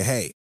you and say,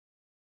 "Hey,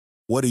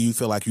 what do you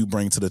feel like you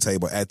bring to the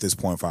table at this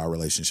point for our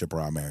relationship or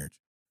our marriage?"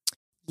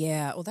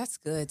 Yeah, well, that's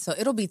good. So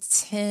it'll be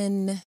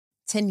 10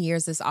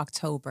 years this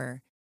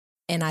October.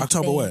 And I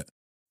October think, what?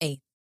 8th.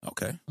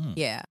 Okay.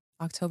 Yeah,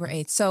 October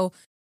 8th. So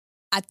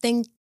I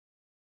think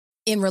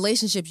in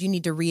relationships, you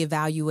need to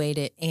reevaluate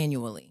it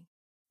annually,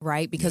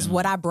 right? Because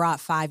what I brought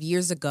 5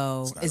 years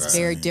ago It's not is the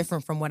very same.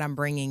 different from what I'm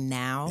bringing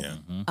now.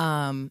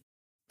 Yeah.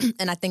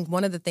 And I think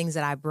one of the things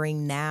that I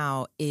bring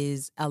now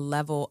is a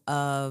level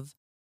of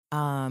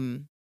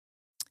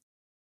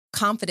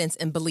confidence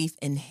and belief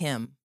in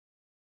him,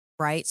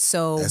 right?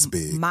 So That's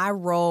big. my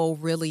role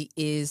really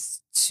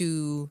is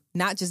to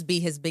not just be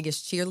his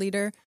biggest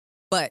cheerleader,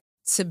 but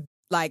to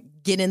like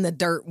get in the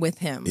dirt with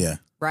him. Yeah.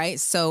 Right.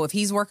 So if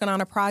he's working on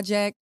a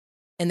project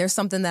and there's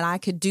something that I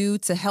could do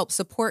to help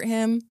support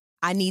him,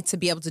 I need to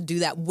be able to do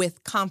that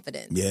with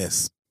confidence.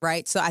 Yes.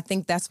 Right. So I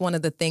think that's one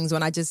of the things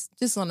when I just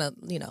on a,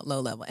 low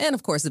level. And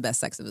of course, the best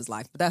sex of his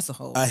life. But that's a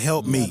whole.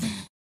 Help me.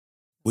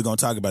 We're going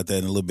to talk about that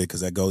in a little bit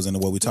because that goes into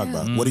what we talk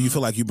about. What do you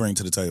feel like you bring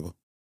to the table?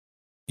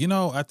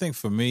 I think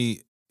for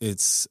me,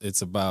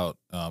 it's about,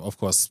 of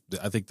course,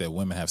 I think that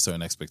women have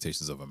certain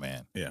expectations of a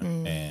man. Yeah.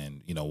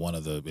 And, one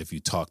of the, if you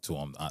talk to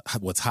them,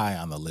 what's high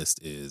on the list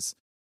is,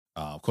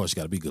 of course, you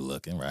got to be good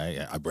looking,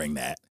 right? I bring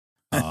that.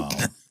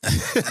 That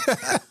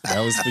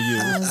was for you.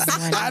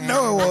 I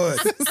know it was.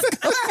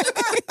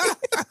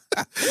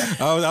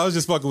 I was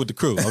just fucking with the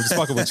crew. I was just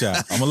fucking with y'all.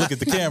 I'm gonna look at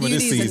the camera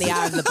this Beauty's season. in the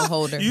eye of the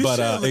beholder. You But,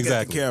 should look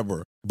exactly. at the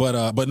camera.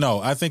 But no,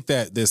 I think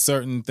that there's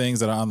certain things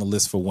that are on the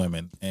list for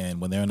women, and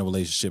when they're in a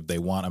relationship, they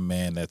want a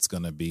man that's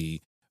gonna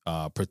be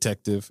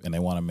protective, and they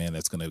want a man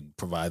that's gonna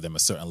provide them a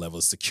certain level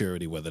of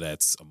security, whether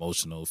that's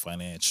emotional,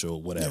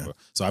 financial, whatever. Yeah.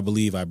 So I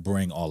believe I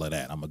bring all of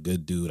that. I'm a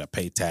good dude. I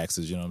pay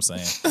taxes. You know what I'm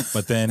saying?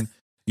 But then,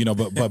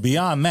 but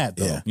beyond that,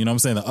 though, Yeah. you know what I'm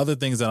saying? The other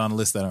things that are on the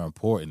list that are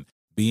important.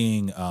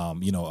 Being,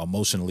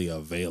 emotionally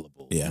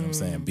available. Yeah. You know what I'm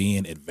saying?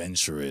 Being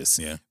adventurous.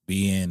 Yeah.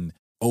 Being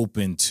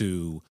open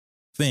to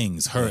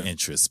things, her Yeah.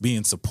 interests,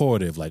 being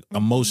supportive, like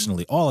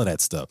emotionally, all of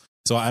that stuff.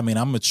 So, I mean,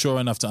 I'm mature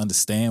enough to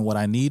understand what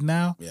I need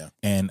now. Yeah.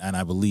 And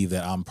I believe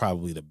that I'm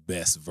probably the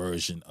best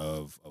version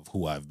of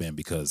who I've been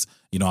because,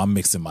 I'm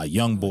mixing my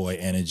young boy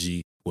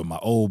energy with my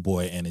old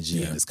boy energy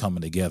Yeah. and it's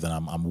coming together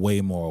and I'm way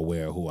more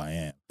aware of who I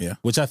am. Yeah.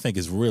 Which I think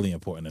is really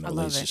important in a I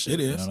love it. relationship. It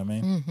is. You know what I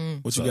mean? Mm-hmm.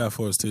 What you got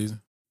for us, Teasy?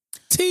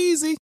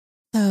 Teasy.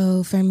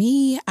 So for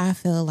me, I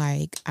feel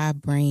like I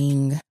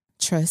bring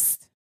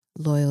trust,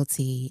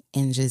 loyalty,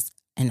 and just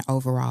an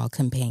overall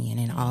companion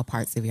in all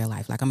parts of your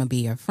life. Like I'm gonna be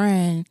your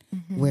friend.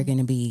 We're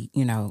gonna be,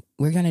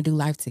 we're gonna do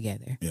life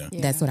together. Yeah.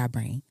 That's what I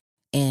bring.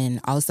 And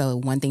also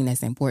one thing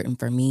that's important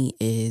for me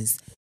is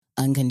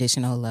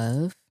unconditional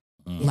love.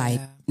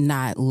 Like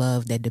not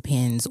love that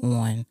depends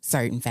on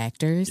certain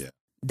factors. Yeah.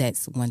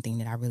 That's one thing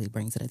that I really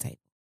bring to the table.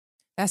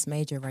 That's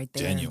major right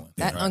there. Genuine.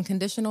 That Right.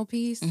 unconditional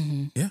piece.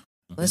 Mm-hmm.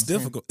 It's Listen,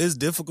 difficult. It's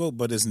difficult,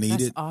 but it's That's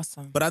needed.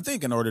 awesome. But I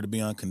think in order to be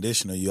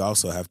unconditional, you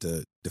also have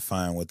to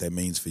define what that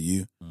means for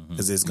you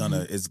because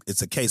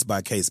it's a case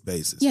by case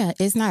basis. Yeah,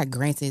 it's not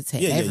granted to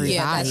everybody.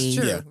 yeah, that's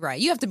true. Yeah. Right.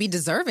 You have to be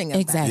deserving of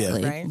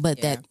Exactly. that. Right? But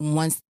Yeah. that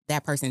once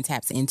that person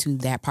taps into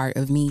that part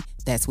of me,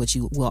 that's what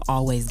you will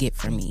always get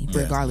from me,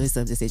 Yeah. regardless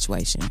of the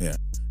situation. Yeah.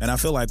 And I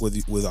feel like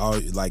with all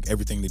like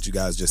everything that you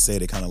guys just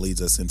said, it kind of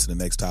leads us into the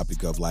next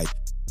topic of like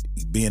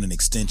being an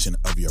extension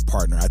of your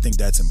partner. I think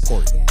that's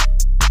important. Yeah.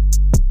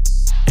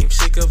 I'm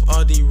sick of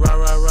all the rah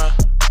rah rah.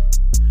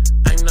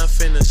 I'm not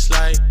finna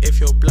slide if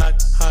your block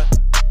hot.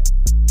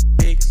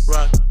 Big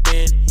rock,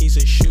 then he's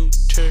a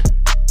shooter.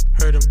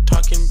 Heard him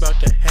talking about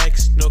the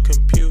hacks, no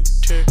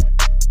computer.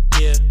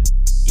 Yeah,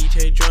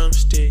 EJ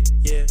drumstick,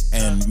 yeah.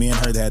 And me and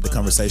her had the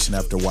conversation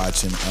after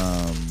watching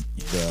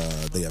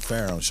the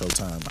Affair on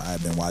Showtime. I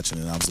had been watching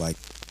it and I was like,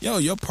 yo,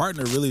 your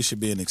partner really should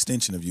be an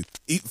extension of you.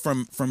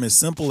 From as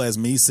simple as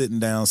me sitting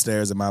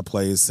downstairs at my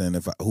place and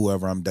if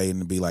whoever I'm dating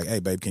to be like, hey,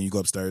 babe, can you go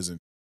upstairs? And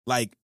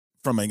like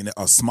from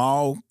a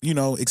small,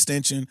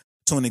 extension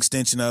to an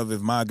extension of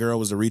if my girl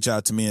was to reach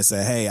out to me and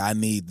say, hey, I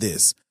need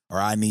this or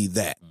I need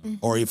that.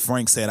 Or if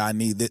Frank said, I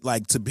need that,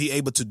 like to be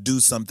able to do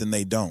something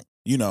they don't,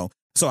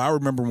 So I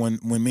remember when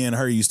me and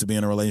her used to be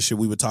in a relationship,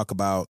 we would talk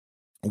about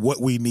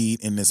what we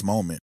need in this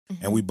moment.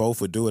 And we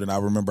both would do it. And I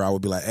remember I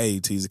would be like, hey,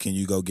 Teaser, can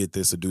you go get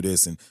this or do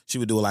this? And she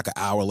would do it like an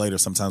hour later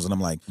sometimes. And I'm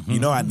like,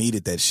 I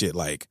needed that shit.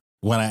 Like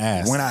When I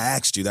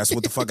asked you, that's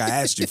what the fuck I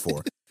asked you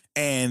for.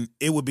 And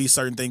it would be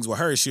certain things with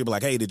her. She'd be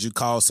like, hey, did you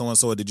call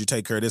so-and-so or did you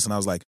take care of this? And I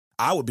was like,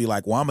 I would be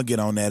like, well, I'm going to get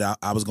on that.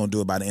 I was going to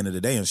do it by the end of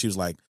the day. And she was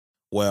like,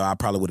 well, I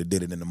probably would have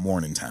did it in the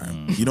morning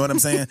time. You know what I'm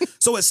saying?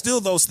 So it's still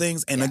those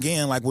things. And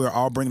again, like we're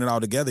all bringing it all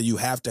together. You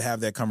have to have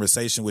that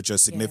conversation with your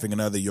significant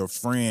other, your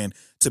friend,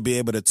 to be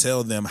able to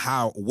tell them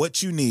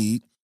what you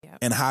need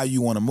and how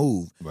you want to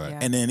move. Right. Yeah.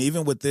 And then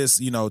even with this,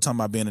 talking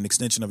about being an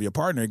extension of your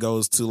partner, it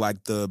goes to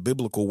like the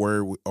biblical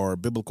word or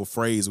biblical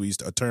phrase we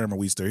used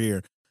to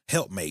hear,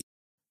 helpmate.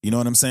 You know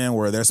what I'm saying?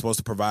 Where they're supposed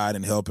to provide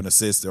and help and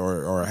assist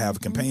or have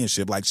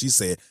companionship. Like she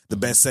said, the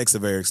best sex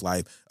of Eric's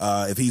life.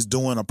 If he's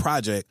doing a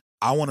project,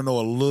 I want to know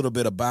a little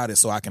bit about it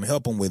so I can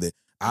help him with it,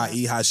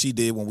 i.e. how she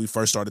did when we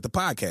first started the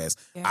podcast.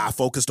 Yeah. I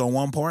focused on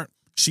one part,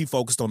 she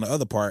focused on the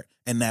other part,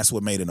 and that's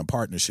what made it a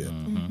partnership.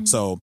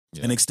 So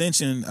an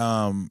extension,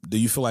 do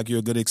you feel like you're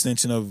a good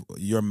extension of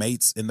your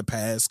mates in the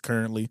past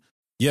currently?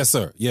 Yes,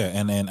 sir. Yeah,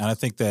 and I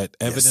think that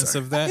evidence sir.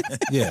 of that.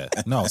 Yeah,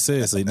 no,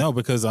 seriously, no,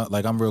 because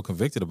I'm real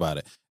convicted about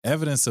it.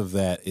 Evidence of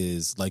that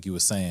is like you were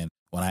saying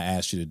when I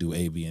asked you to do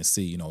A, B, and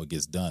C. It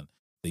gets done.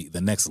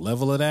 The next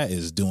level of that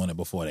is doing it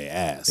before they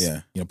ask.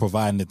 Yeah,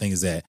 providing the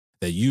things that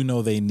they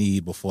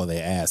need before they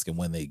ask, and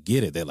when they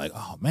get it, they're like,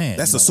 oh man,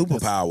 that's a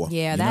superpower.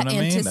 Yeah, You know that what I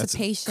mean?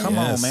 anticipation Come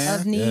on, man.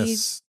 of need.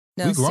 Yes.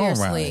 No, we grown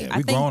seriously. around here.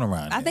 We grown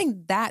around I here.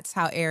 think that's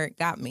how Eric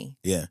got me.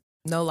 Yeah.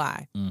 No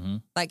lie. Mm-hmm.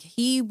 Like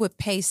he would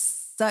pay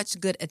such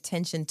good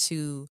attention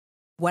to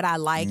what I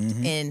liked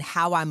and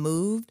how I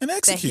moved And that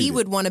execute he it.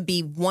 would want to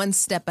be one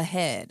step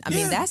ahead. I mean,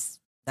 Yeah.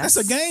 that's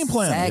a game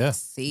plan.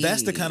 Sexy.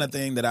 That's the kind of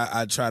thing that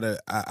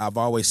I've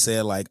always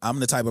said, like, I'm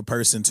the type of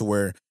person to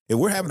where If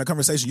we're having a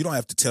conversation, you don't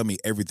have to tell me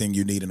everything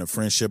you need in a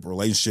friendship,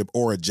 relationship,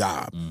 or a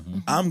job.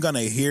 I'm going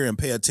to hear and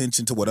pay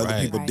attention to what other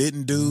people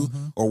didn't do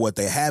or what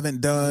they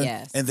haven't done.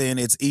 Yes. And then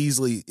it's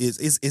easy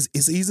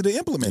to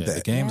implement that.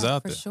 The game's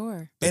out for there.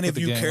 sure. And if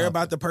the you game care out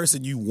about the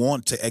person, you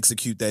want to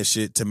execute that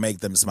shit to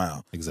make them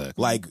smile.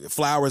 Exactly. Like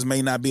flowers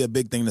may not be a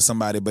big thing to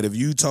somebody, but if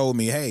you told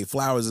me, hey,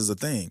 flowers is a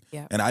thing,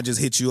 and I just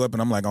hit you up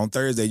and I'm like, on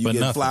Thursday, you But get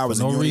nothing, flowers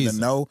for and no you don't reason.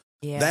 even know,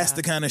 Yeah. that's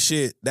the kind of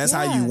shit, that's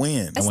how you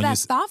win. It's when that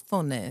you-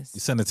 thoughtfulness.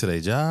 You send it to their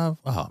job?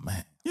 Oh,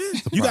 man.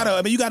 You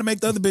gotta make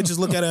the other bitches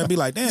look at it and be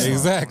like, damn.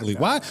 Exactly.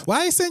 Why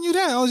ain't sending you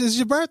that? Oh, it's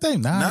your birthday.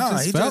 Nah,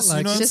 he felt just, like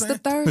you know what I'm Just saying? a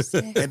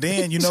Thursday. And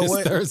then, you know Just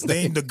what?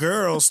 Thursday. Then the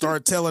girls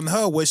start telling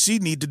her what she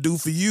need to do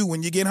for you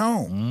when you get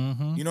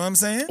home. You know what I'm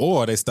saying?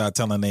 Or they start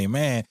telling their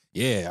man,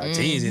 yeah,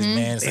 Artesia's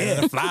man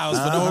sending the flowers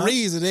for no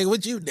reason. Nigga,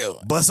 what you doing?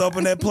 Bust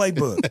open that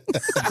playbook.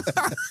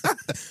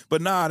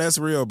 But nah, that's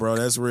real, bro.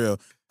 That's real.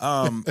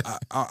 I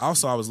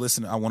was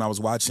listening when I was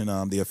watching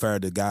The Affair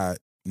of the God.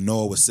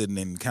 Noah was sitting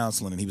in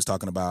counseling and he was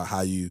talking about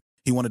how he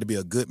wanted to be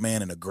a good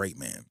man and a great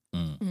man.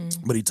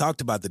 But he talked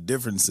about the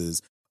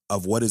differences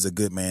of what is a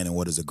good man and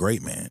what is a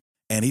great man.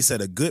 And he said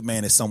a good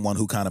man is someone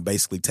who kind of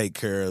basically take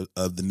care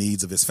of the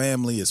needs of his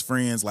family, his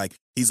friends. Like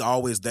he's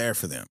always there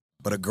for them.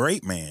 But a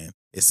great man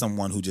is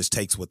someone who just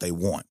takes what they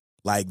want.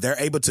 Like they're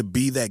able to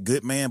be that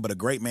good man, but a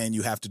great man,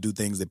 you have to do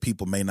things that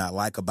people may not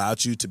like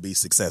about you to be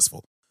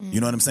successful. You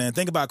know what I'm saying?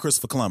 Think about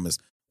Christopher Columbus.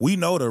 We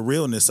know the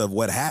realness of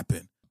what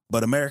happened,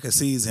 but America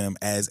sees him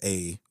as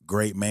a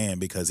great man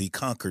because he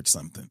conquered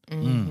something.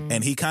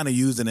 And he kind of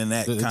used it in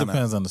that It kind of...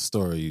 depends on the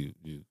story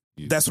you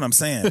That's what I'm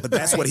saying. But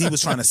that's what he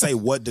was trying to say.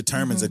 What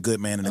determines a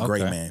good man and a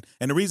great man?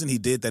 And the reason he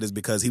did that is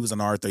because he was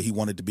an author. He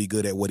wanted to be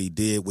good at what he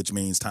did, which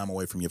means time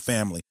away from your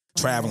family,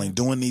 traveling,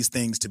 doing these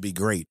things to be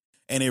great.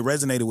 And it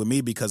resonated with me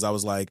because I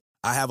was like,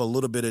 I have a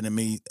little bit in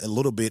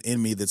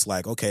me that's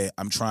like, okay,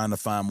 I'm trying to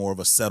find more of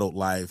a settled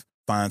life,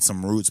 find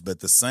some roots.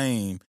 But the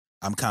same,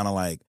 I'm kind of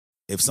like,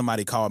 if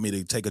somebody called me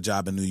to take a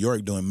job in New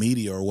York doing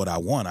media or what I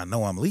want, I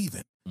know I'm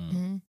leaving.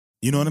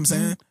 You know what I'm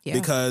saying? Yeah.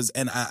 Because,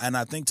 and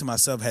I think to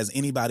myself, has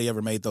anybody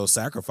ever made those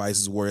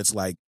sacrifices where it's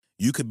like,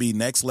 you could be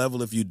next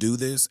level if you do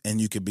this,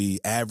 and you could be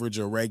average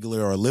or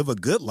regular or live a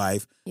good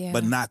life,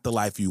 but not the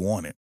life you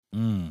wanted.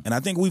 And I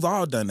think we've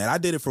all done that. I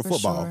did it for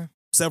football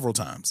several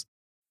times.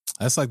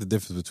 That's like the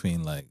difference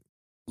between like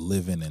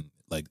living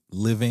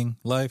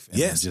life and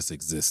then just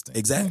existing.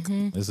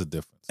 Exactly. There's a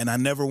difference. And I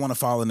never want to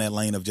fall in that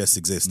lane of just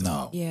existing.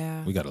 No.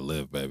 Yeah. We got to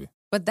live, baby.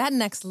 But that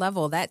next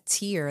level, that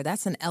tier,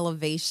 that's an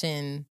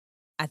elevation,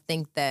 I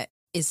think, that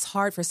is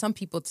hard for some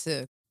people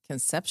to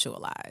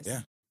conceptualize.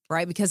 Yeah.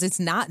 Right? Because it's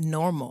not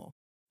normal.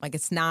 Like,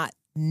 it's not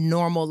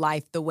normal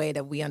life the way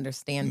that we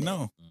understand it.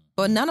 No.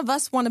 But none of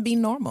us want to be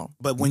normal.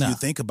 But when you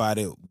think about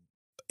it,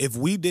 if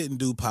we didn't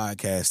do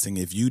podcasting,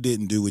 if you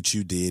didn't do what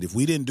you did, if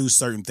we didn't do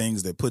certain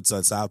things that puts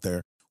us out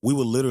there, we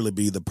would literally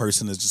be the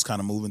person that's just kind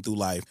of moving through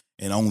life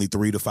and only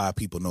 3 to 5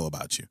 people know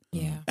about you.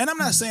 Yeah. And I'm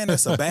not saying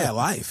that's a bad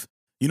life.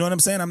 You know what I'm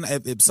saying?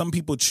 If some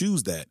people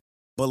choose that,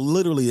 but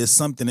literally it's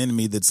something in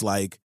me that's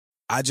like,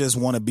 I just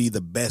want to be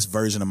the best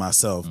version of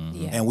myself.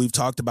 Yeah. And we've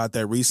talked about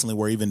that recently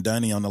where even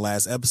Dunny on the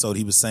last episode,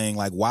 he was saying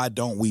like, why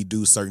don't we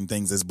do certain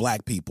things as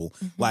black people?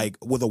 Like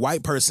with a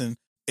white person,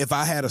 if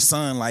I had a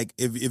son, like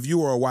if you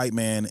were a white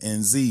man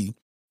and Z,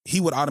 he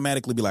would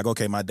automatically be like,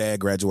 okay, my dad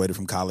graduated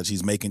from college.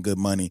 He's making good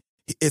money.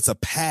 It's a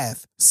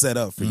path set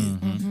up for you.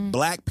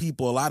 Black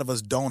people, a lot of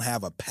us don't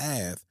have a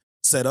path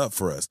set up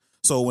for us.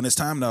 So when it's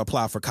time to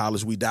apply for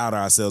college, we doubt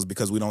ourselves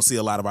because we don't see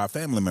a lot of our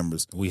family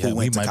members who went to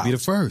might be college. the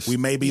first. We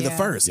may be the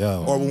first.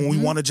 Yo. Or when we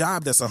want a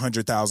job that's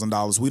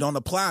 $100,000, we don't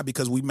apply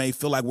because we may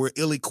feel like we're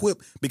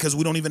ill-equipped because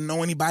we don't even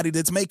know anybody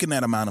that's making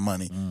that amount of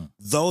money.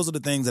 Those are the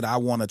things that I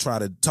want to try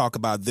to talk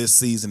about this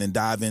season and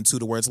dive into,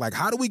 to where it's like,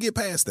 how do we get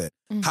past that?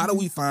 How do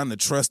we find the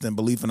trust and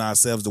belief in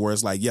ourselves to where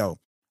it's like, yo,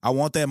 I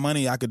want that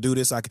money. I could do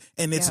this.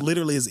 And it's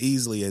literally as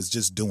easily as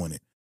just doing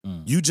it.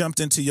 You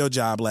jumped into your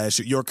job last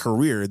year, your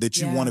career that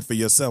you wanted for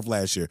yourself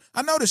last year.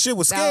 I know the shit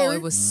was scary. Oh,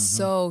 it was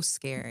so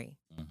scary.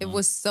 It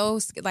was so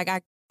like,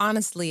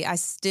 I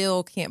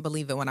still can't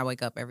believe it when I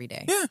wake up every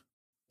day. Yeah.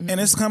 And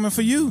it's coming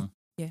for you.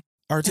 Yeah.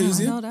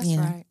 Artesia. No, that's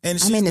right.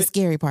 And I'm in the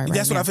scary part right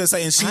That's what I feel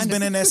saying. And she's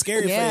been in that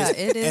scary phase.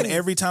 It is. And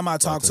every time I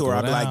talk to her,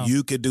 I be like,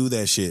 you could do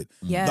that shit.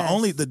 Yes.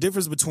 The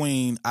difference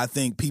between, I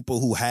think, people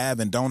who have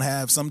and don't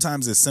have,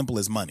 sometimes it's simple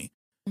as money.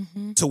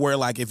 To where,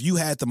 like, if you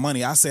had the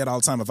money, I say it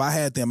all the time, if I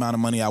had the amount of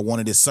money I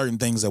wanted, there's certain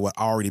things that would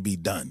already be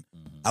done.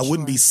 I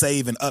wouldn't be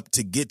saving up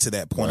to get to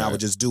that point. I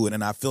would just do it.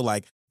 And I feel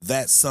like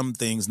that's some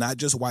things, not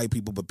just white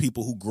people, but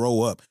people who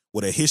grow up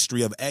with a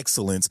history of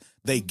excellence,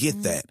 they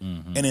get that.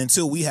 And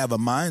until we have a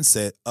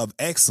mindset of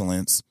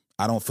excellence,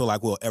 I don't feel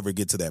like we'll ever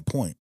get to that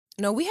point.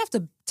 No, we have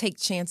to take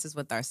chances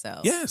with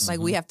ourselves. Yes. Like,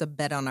 we have to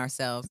bet on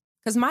ourselves.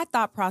 Because my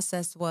thought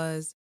process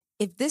was,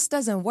 if this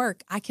doesn't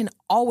work, I can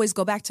always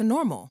go back to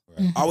normal.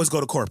 Always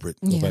go to corporate.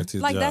 Go back to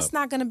your Like, job. that's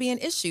not going to be an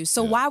issue.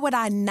 So why would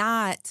I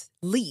not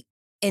leap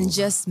and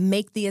just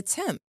make the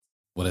attempt?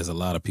 Well, there's a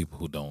lot of people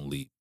who don't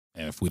leap.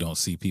 And if we don't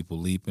see people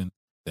leaping,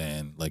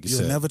 then like you You'll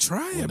said, never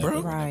try it,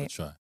 bro. We'll never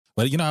try.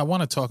 But I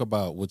want to talk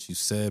about what you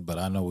said, but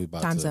I know we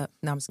about Time's to. up.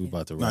 No, I'm just we kidding.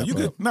 about to No, wrap you up.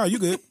 good. No, you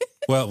good.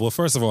 Well,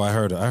 first of all, I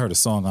heard a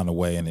song on the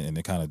way, and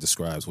it kind of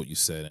describes what you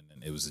said,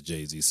 and it was a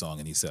Jay-Z song,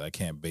 and he said, "I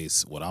can't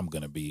base what I'm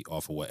gonna be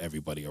off of what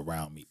everybody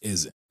around me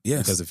isn't."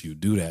 Yes. Because if you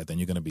do that, then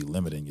you're gonna be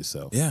limiting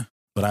yourself. Yeah.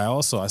 But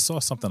I saw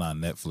something on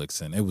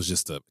Netflix, and it was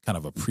just a kind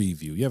of a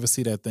preview. You ever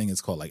see that thing?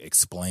 It's called like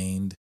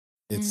Explained.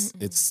 It's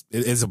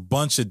a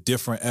bunch of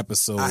different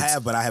episodes. I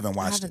have, but I haven't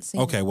watched it.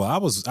 Okay, well,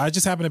 I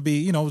just happened to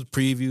be,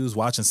 previews,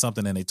 watching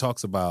something, and it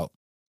talks about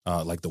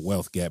like the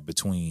wealth gap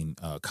between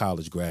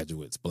college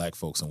graduates, black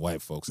folks and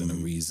white folks, and the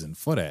reason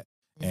for that.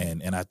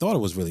 And I thought it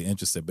was really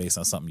interesting based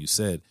on something you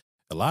said.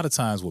 A lot of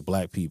times with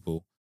black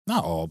people,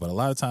 not all, but a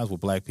lot of times with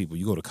black people,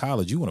 you go to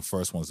college, you one of the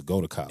first ones to go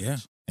to college. Yeah.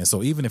 And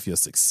so even if you're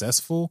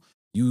successful,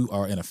 you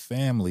are in a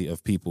family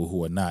of people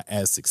who are not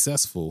as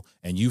successful,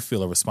 and you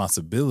feel a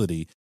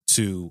responsibility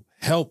to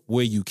help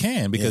where you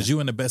can because you're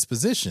in the best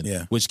position,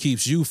 which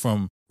keeps you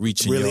from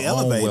reaching Really your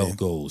elevated. own wealth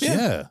goals.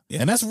 Yeah.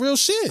 And that's real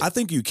shit. I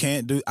think you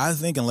can't I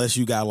think unless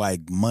you got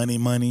like money,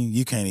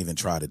 you can't even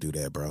try to do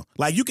that, bro.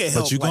 Like you can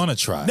help. But you're going to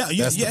try. No,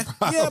 That's the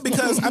problem.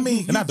 because I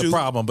mean, not the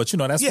problem, but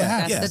that's what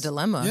happens. That's the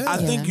dilemma. Yeah. I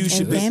think you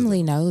should And be.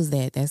 family knows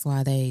that. That's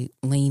why they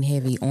lean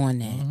heavy on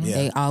that. Yeah.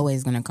 They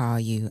always gonna call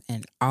you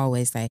and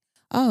always say,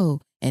 "Oh,"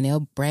 and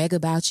they'll brag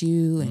about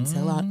you and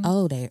tell out,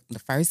 "Oh, they're the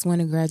first one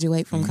to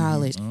graduate from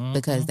college,"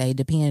 because they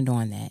depend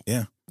on that.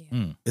 Yeah.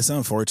 It's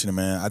unfortunate,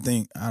 man.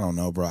 I don't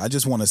know, bro. I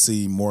just want to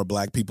see more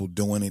black people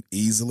doing it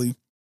easily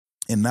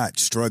and not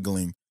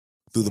struggling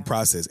through the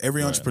process.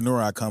 Every entrepreneur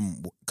I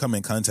come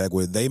in contact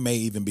with, they may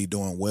even be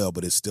doing well,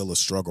 but it's still a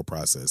struggle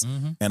process.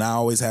 And I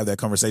always have that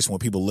conversation when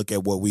people look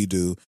at what we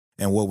do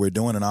and what we're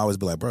doing, and I always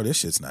be like, bro, this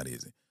shit's not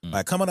easy.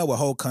 Like coming up with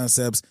whole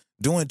concepts,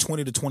 doing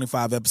 20 to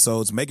 25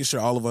 episodes, making sure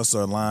all of us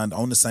are aligned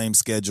on the same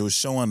schedule,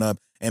 showing up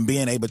and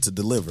being able to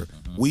deliver.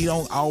 We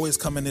don't always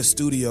come in this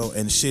studio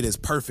and shit is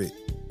perfect.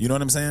 You know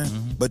what I'm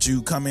saying? But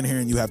you come in here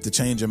and you have to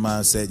change your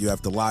mindset. You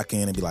have to lock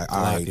in and be like,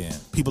 all right,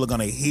 people are going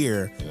to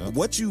hear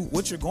what you're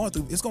going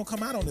through. It's going to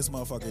come out on this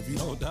motherfucker. If you,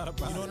 no doubt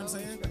about it. You know what I'm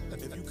saying?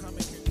 If you come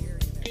in here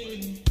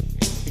hearing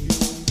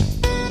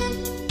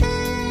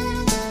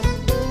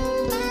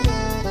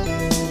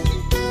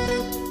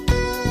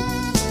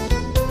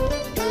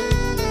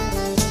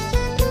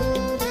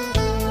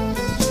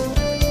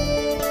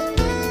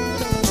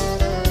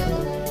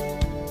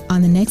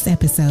On the next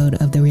episode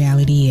of The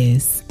Reality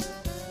Is.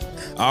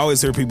 I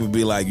always hear people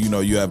be like, you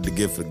have the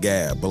gift of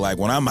gab. But like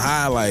when I'm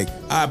high, like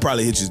I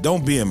probably hit you.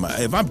 Don't be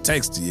if I'm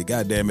texting you,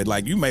 goddamn it,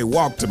 like you may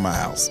walk to my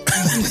house.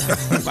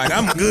 Like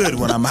I'm good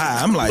when I'm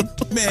high. I'm like,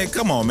 man,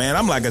 come on, man.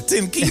 I'm like a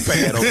 10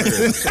 keypad over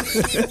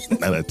here.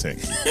 Not a 10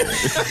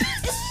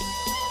 keypad.